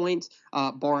at that point,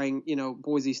 barring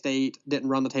Boise State didn't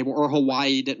run the table or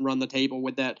Hawaii didn't run the table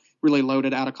with that really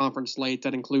loaded out of conference slate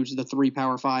that includes the 3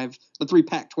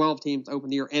 Pac-12 teams to open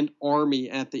the year, and Army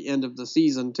at the end of the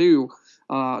season too.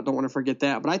 Don't want to forget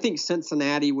that. But I think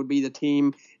Cincinnati would be the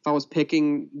team, if I was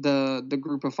picking the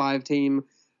group of 5 team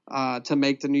to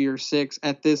make the New Year's Six.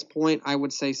 At this point, I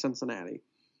would say Cincinnati.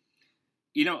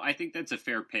 I think that's a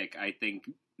fair pick. I think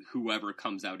whoever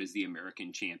comes out as the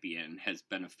American champion has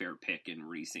been a fair pick in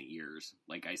recent years.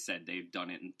 Like I said, they've done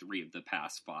it in 3 of the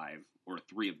past 5, or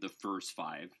 3 of the first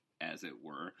 5, as it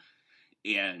were.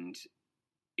 And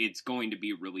it's going to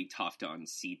be really tough to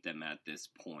unseat them at this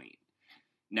point.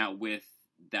 Now, with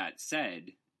that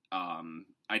said,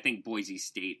 I think Boise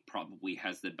State probably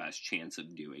has the best chance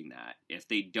of doing that. If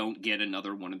they don't get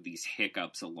another one of these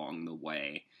hiccups along the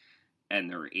way, and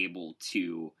they're able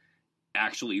to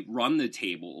actually run the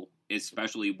table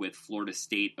especially with Florida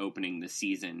State opening the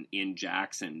season in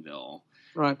Jacksonville.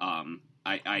 Right.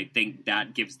 I think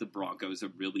that gives the Broncos a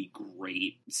really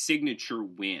great signature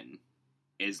win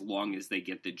as long as they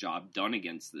get the job done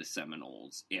against the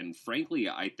Seminoles. And frankly,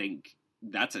 I think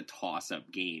that's a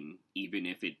toss-up game, even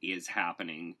if it is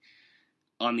happening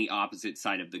on the opposite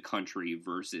side of the country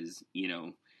versus,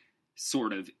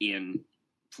 sort of in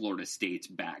Florida State's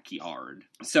backyard.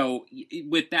 So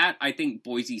with that, I think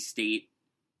Boise State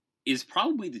is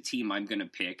probably the team I'm going to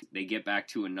pick. They get back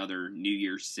to another New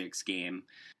Year's Six game,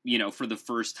 for the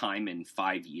first time in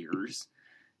 5 years.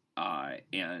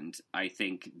 And I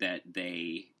think that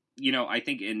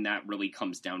and that really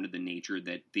comes down to the nature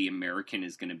that the American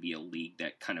is going to be a league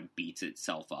that kind of beats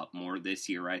itself up more this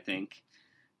year, I think.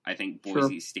 I think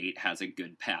Boise State has a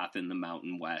good path in the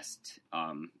Mountain West,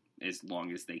 as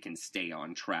long as they can stay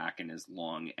on track and as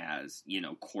long as,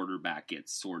 quarterback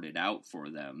gets sorted out for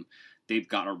them. They've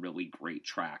got a really great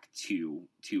track to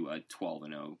a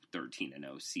 12-0,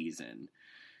 13-0 season.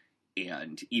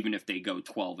 And even if they go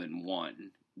 12-1,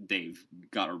 they've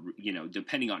got to,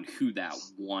 depending on who that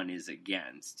one is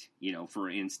against, for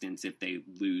instance, if they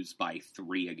lose by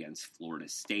 3 against Florida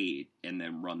State and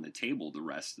then run the table the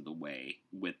rest of the way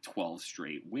with 12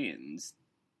 straight wins,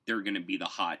 they're going to be the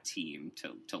hot team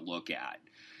to look at.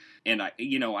 And I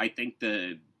think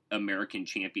the American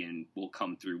champion will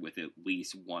come through with at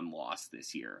least one loss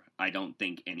this year. I don't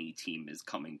think any team is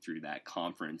coming through that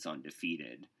conference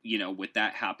undefeated. With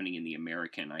that happening in the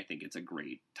American, I think it's a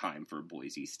great time for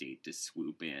Boise State to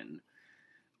swoop in.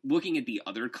 Looking at the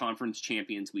other conference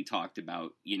champions we talked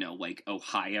about, like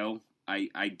Ohio,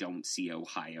 I don't see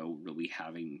Ohio really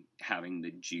having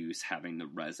the juice, having the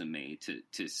resume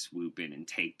to swoop in and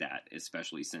take that,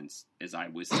 especially since, as I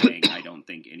was saying, I don't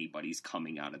think anybody's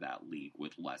coming out of that league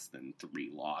with less than 3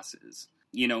 losses.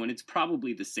 And it's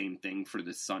probably the same thing for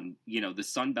the Sun. The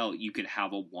Sun Belt, you could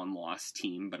have a 1-loss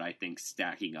team, but I think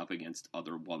stacking up against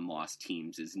other 1-loss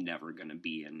teams is never going to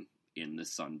be in the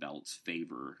Sun Belt's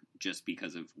favor just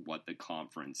because of what the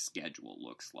conference schedule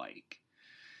looks like.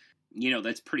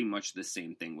 That's pretty much the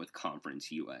same thing with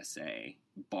Conference USA,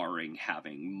 barring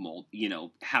having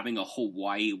having a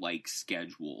Hawaii-like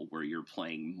schedule where you're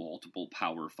playing multiple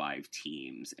Power 5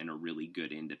 teams and a really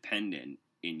good independent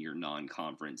in your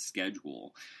non-conference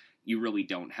schedule. You really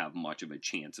don't have much of a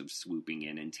chance of swooping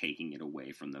in and taking it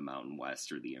away from the Mountain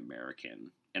West or the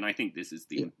American. And I think this is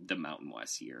the Mountain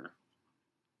West year.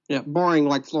 Yeah, barring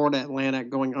like Florida Atlantic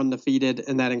going undefeated,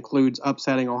 and that includes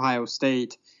upsetting Ohio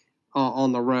State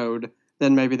on the road,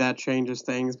 then maybe that changes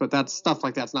things. But that's stuff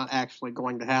like that's not actually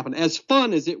going to happen. As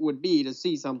fun as it would be to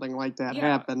see something like that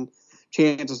happen,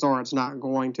 chances are it's not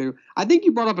going to. I think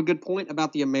you brought up a good point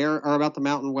about the about the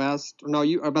Mountain West.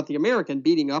 About the American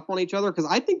beating up on each other, because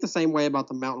I think the same way about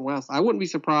the Mountain West. I wouldn't be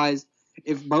surprised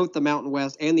if both the Mountain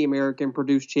West and the American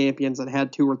produced champions that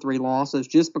had 2 or 3 losses,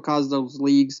 just because those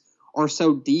leagues are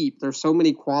so deep. There's so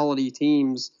many quality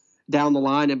teams down the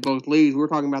line in both leagues. We're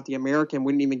talking about the American.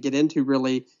 We didn't even get into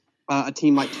really a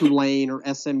team like Tulane or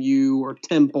SMU or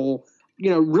Temple,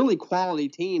 really quality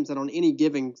teams that on any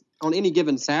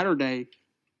given Saturday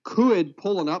could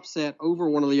pull an upset over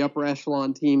one of the upper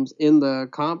echelon teams in the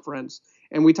conference.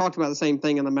 And we talked about the same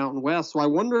thing in the Mountain West. So I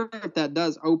wonder if that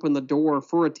does open the door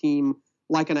for a team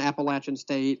like an Appalachian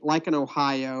State, like an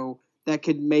Ohio, that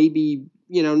could maybe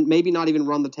not even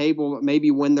run the table, but maybe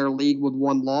win their league with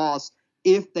 1 loss,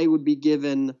 if they would be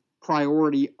given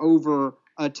priority over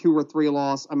a 2 or 3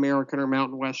 loss American or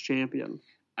Mountain West champion.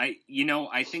 I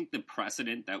think the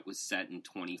precedent that was set in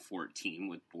 2014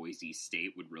 with Boise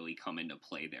State would really come into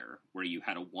play there, where you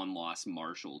had a 1-loss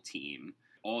Marshall team.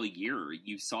 All year,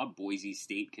 you saw Boise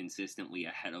State consistently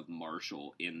ahead of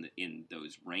Marshall in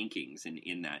those rankings and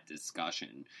in that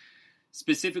discussion,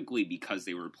 specifically because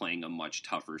they were playing a much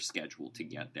tougher schedule to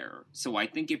get there. So I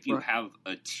think if you have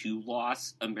a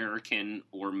 2-loss American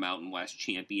or Mountain West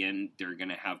champion, they're going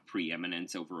to have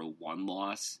preeminence over a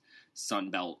 1-loss Sun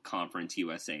Belt Conference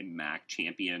USA MAC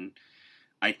champion.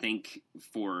 I think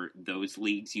for those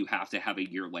leagues, you have to have a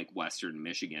year like Western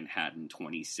Michigan had in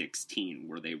 2016,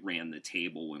 where they ran the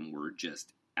table and were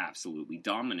just absolutely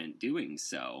dominant doing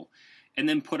so, and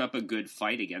then put up a good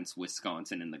fight against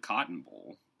Wisconsin in the Cotton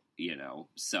Bowl.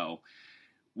 So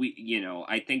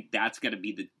I think that's going to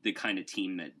be the kind of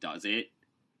team that does it.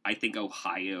 I think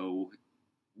Ohio,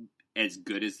 as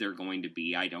good as they're going to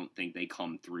be, I don't think they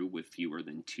come through with fewer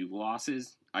than 2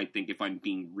 losses. I think if I'm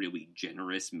being really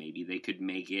generous, maybe they could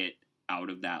make it out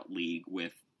of that league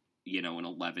with, an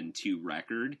 11-2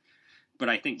 record. But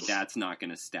I think that's not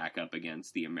going to stack up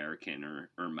against the American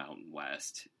or Mountain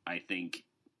West. I think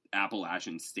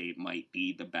Appalachian State might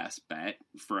be the best bet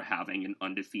for having an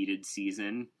undefeated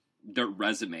season. Their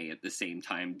resume at the same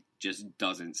time just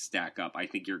doesn't stack up. I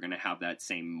think you're going to have that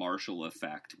same Marshall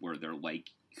effect where they're like,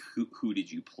 who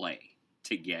did you play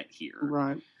to get here?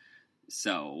 Right.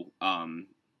 So,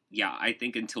 yeah, I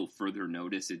think until further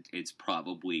notice, it's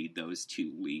probably those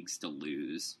two leagues to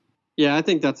lose. Yeah, I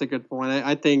think that's a good point.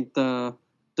 I think the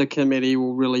committee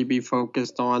will really be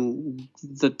focused on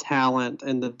the talent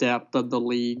and the depth of the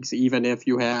leagues, even if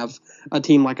you have a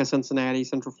team like a Cincinnati,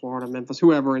 Central Florida, Memphis,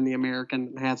 whoever in the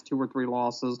American has 2 or 3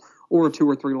 losses, or 2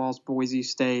 or 3 loss Boise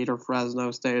State or Fresno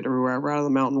State or whoever out of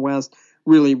the Mountain West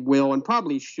really will and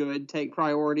probably should take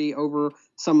priority over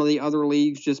some of the other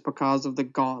leagues just because of the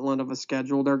gauntlet of a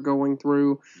schedule they're going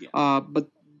through. Yeah. But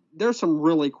there's some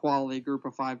really quality group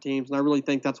of 5 teams, and I really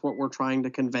think that's what we're trying to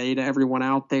convey to everyone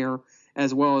out there,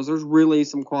 as well as there's really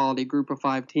some quality group of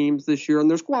 5 teams this year, and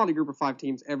there's quality group of 5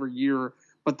 teams every year.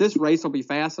 But this race will be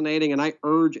fascinating, and I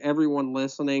urge everyone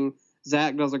listening.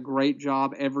 Zach does a great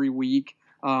job every week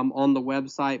on the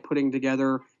website putting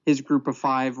together his group of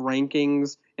 5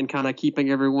 rankings and kind of keeping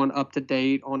everyone up to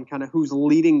date on kind of who's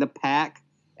leading the pack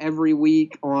every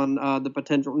week on the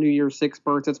potential New Year's 6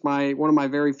 berths. It's one of my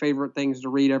very favorite things to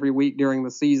read every week during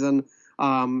the season.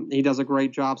 He does a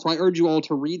great job. So I urge you all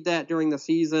to read that during the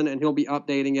season, and he'll be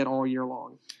updating it all year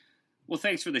long. Well,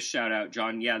 thanks for the shout out,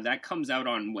 John. Yeah, that comes out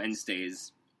on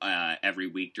Wednesdays every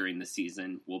week during the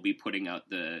season. We'll be putting out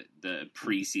the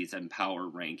preseason power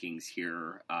rankings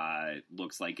here.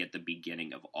 Looks like at the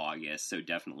beginning of August, so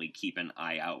definitely keep an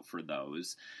eye out for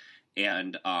those.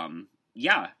 And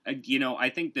yeah, I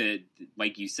think that,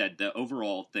 like you said, the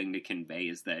overall thing to convey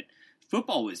is that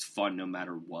football is fun no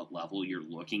matter what level you're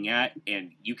looking at,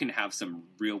 and you can have some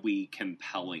really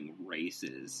compelling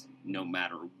races no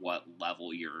matter what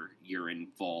level you're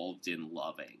involved in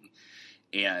loving.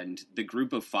 And the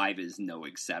group of 5 is no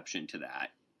exception to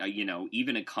that.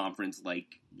 Even a conference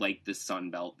like the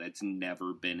Sun Belt that's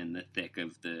never been in the thick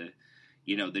of the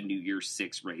New Year's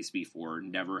 6 race before,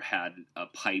 never had a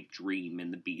pipe dream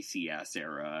in the BCS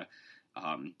era,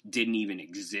 didn't even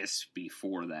exist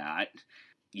before that,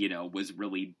 was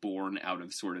really born out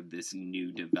of sort of this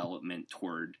new development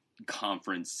toward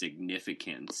conference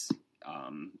significance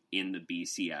in the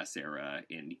BCS era,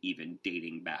 and even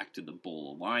dating back to the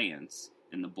Bowl Alliance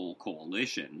and the Bowl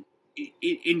Coalition.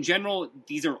 In general,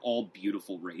 these are all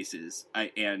beautiful races,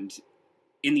 and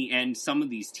in the end, some of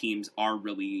these teams are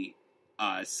really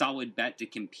a solid bet to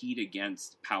compete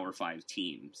against Power 5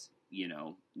 teams.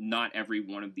 Not every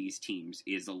one of these teams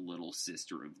is a little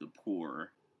sister of the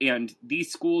poor. And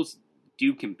these schools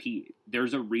do compete.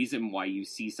 There's a reason why you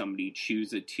see somebody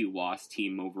choose a 2-loss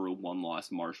team over a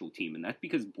 1-loss Marshall team, and that's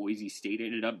because Boise State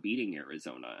ended up beating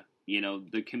Arizona.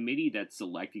 The committee that's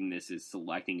selecting this is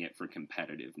selecting it for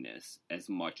competitiveness as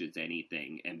much as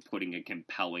anything, and putting a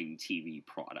compelling TV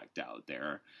product out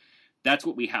there. That's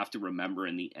what we have to remember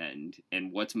in the end.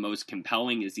 And what's most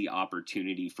compelling is the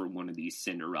opportunity for one of these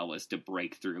Cinderellas to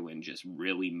break through and just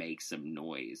really make some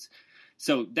noise.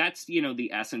 So that's,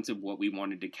 the essence of what we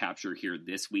wanted to capture here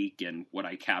this week, and what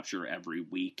I capture every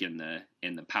week in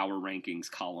the power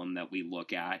rankings column that we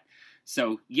look at.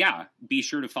 So yeah, be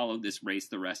sure to follow this race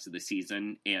the rest of the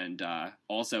season, and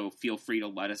also feel free to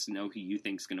let us know who you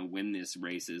think's going to win this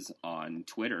races on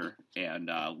Twitter, and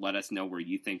let us know where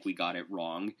you think we got it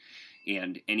wrong.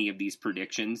 And any of these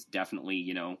predictions,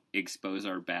 definitely, expose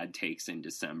our bad takes in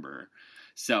December.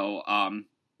 So,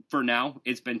 for now,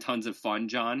 it's been tons of fun,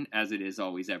 John, as it is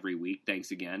always every week.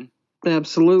 Thanks again.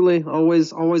 Absolutely.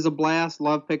 Always a blast.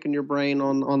 Love picking your brain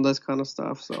on this kind of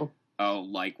stuff. So. Oh,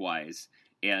 likewise.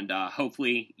 And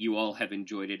hopefully you all have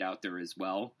enjoyed it out there as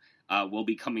well. We'll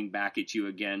be coming back at you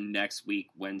again next week,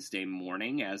 Wednesday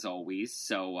morning, as always.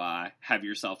 So have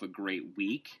yourself a great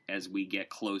week as we get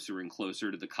closer and closer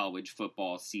to the college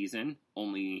football season.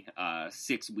 Only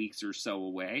 6 weeks or so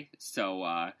away.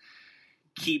 So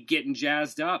keep getting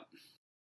jazzed up.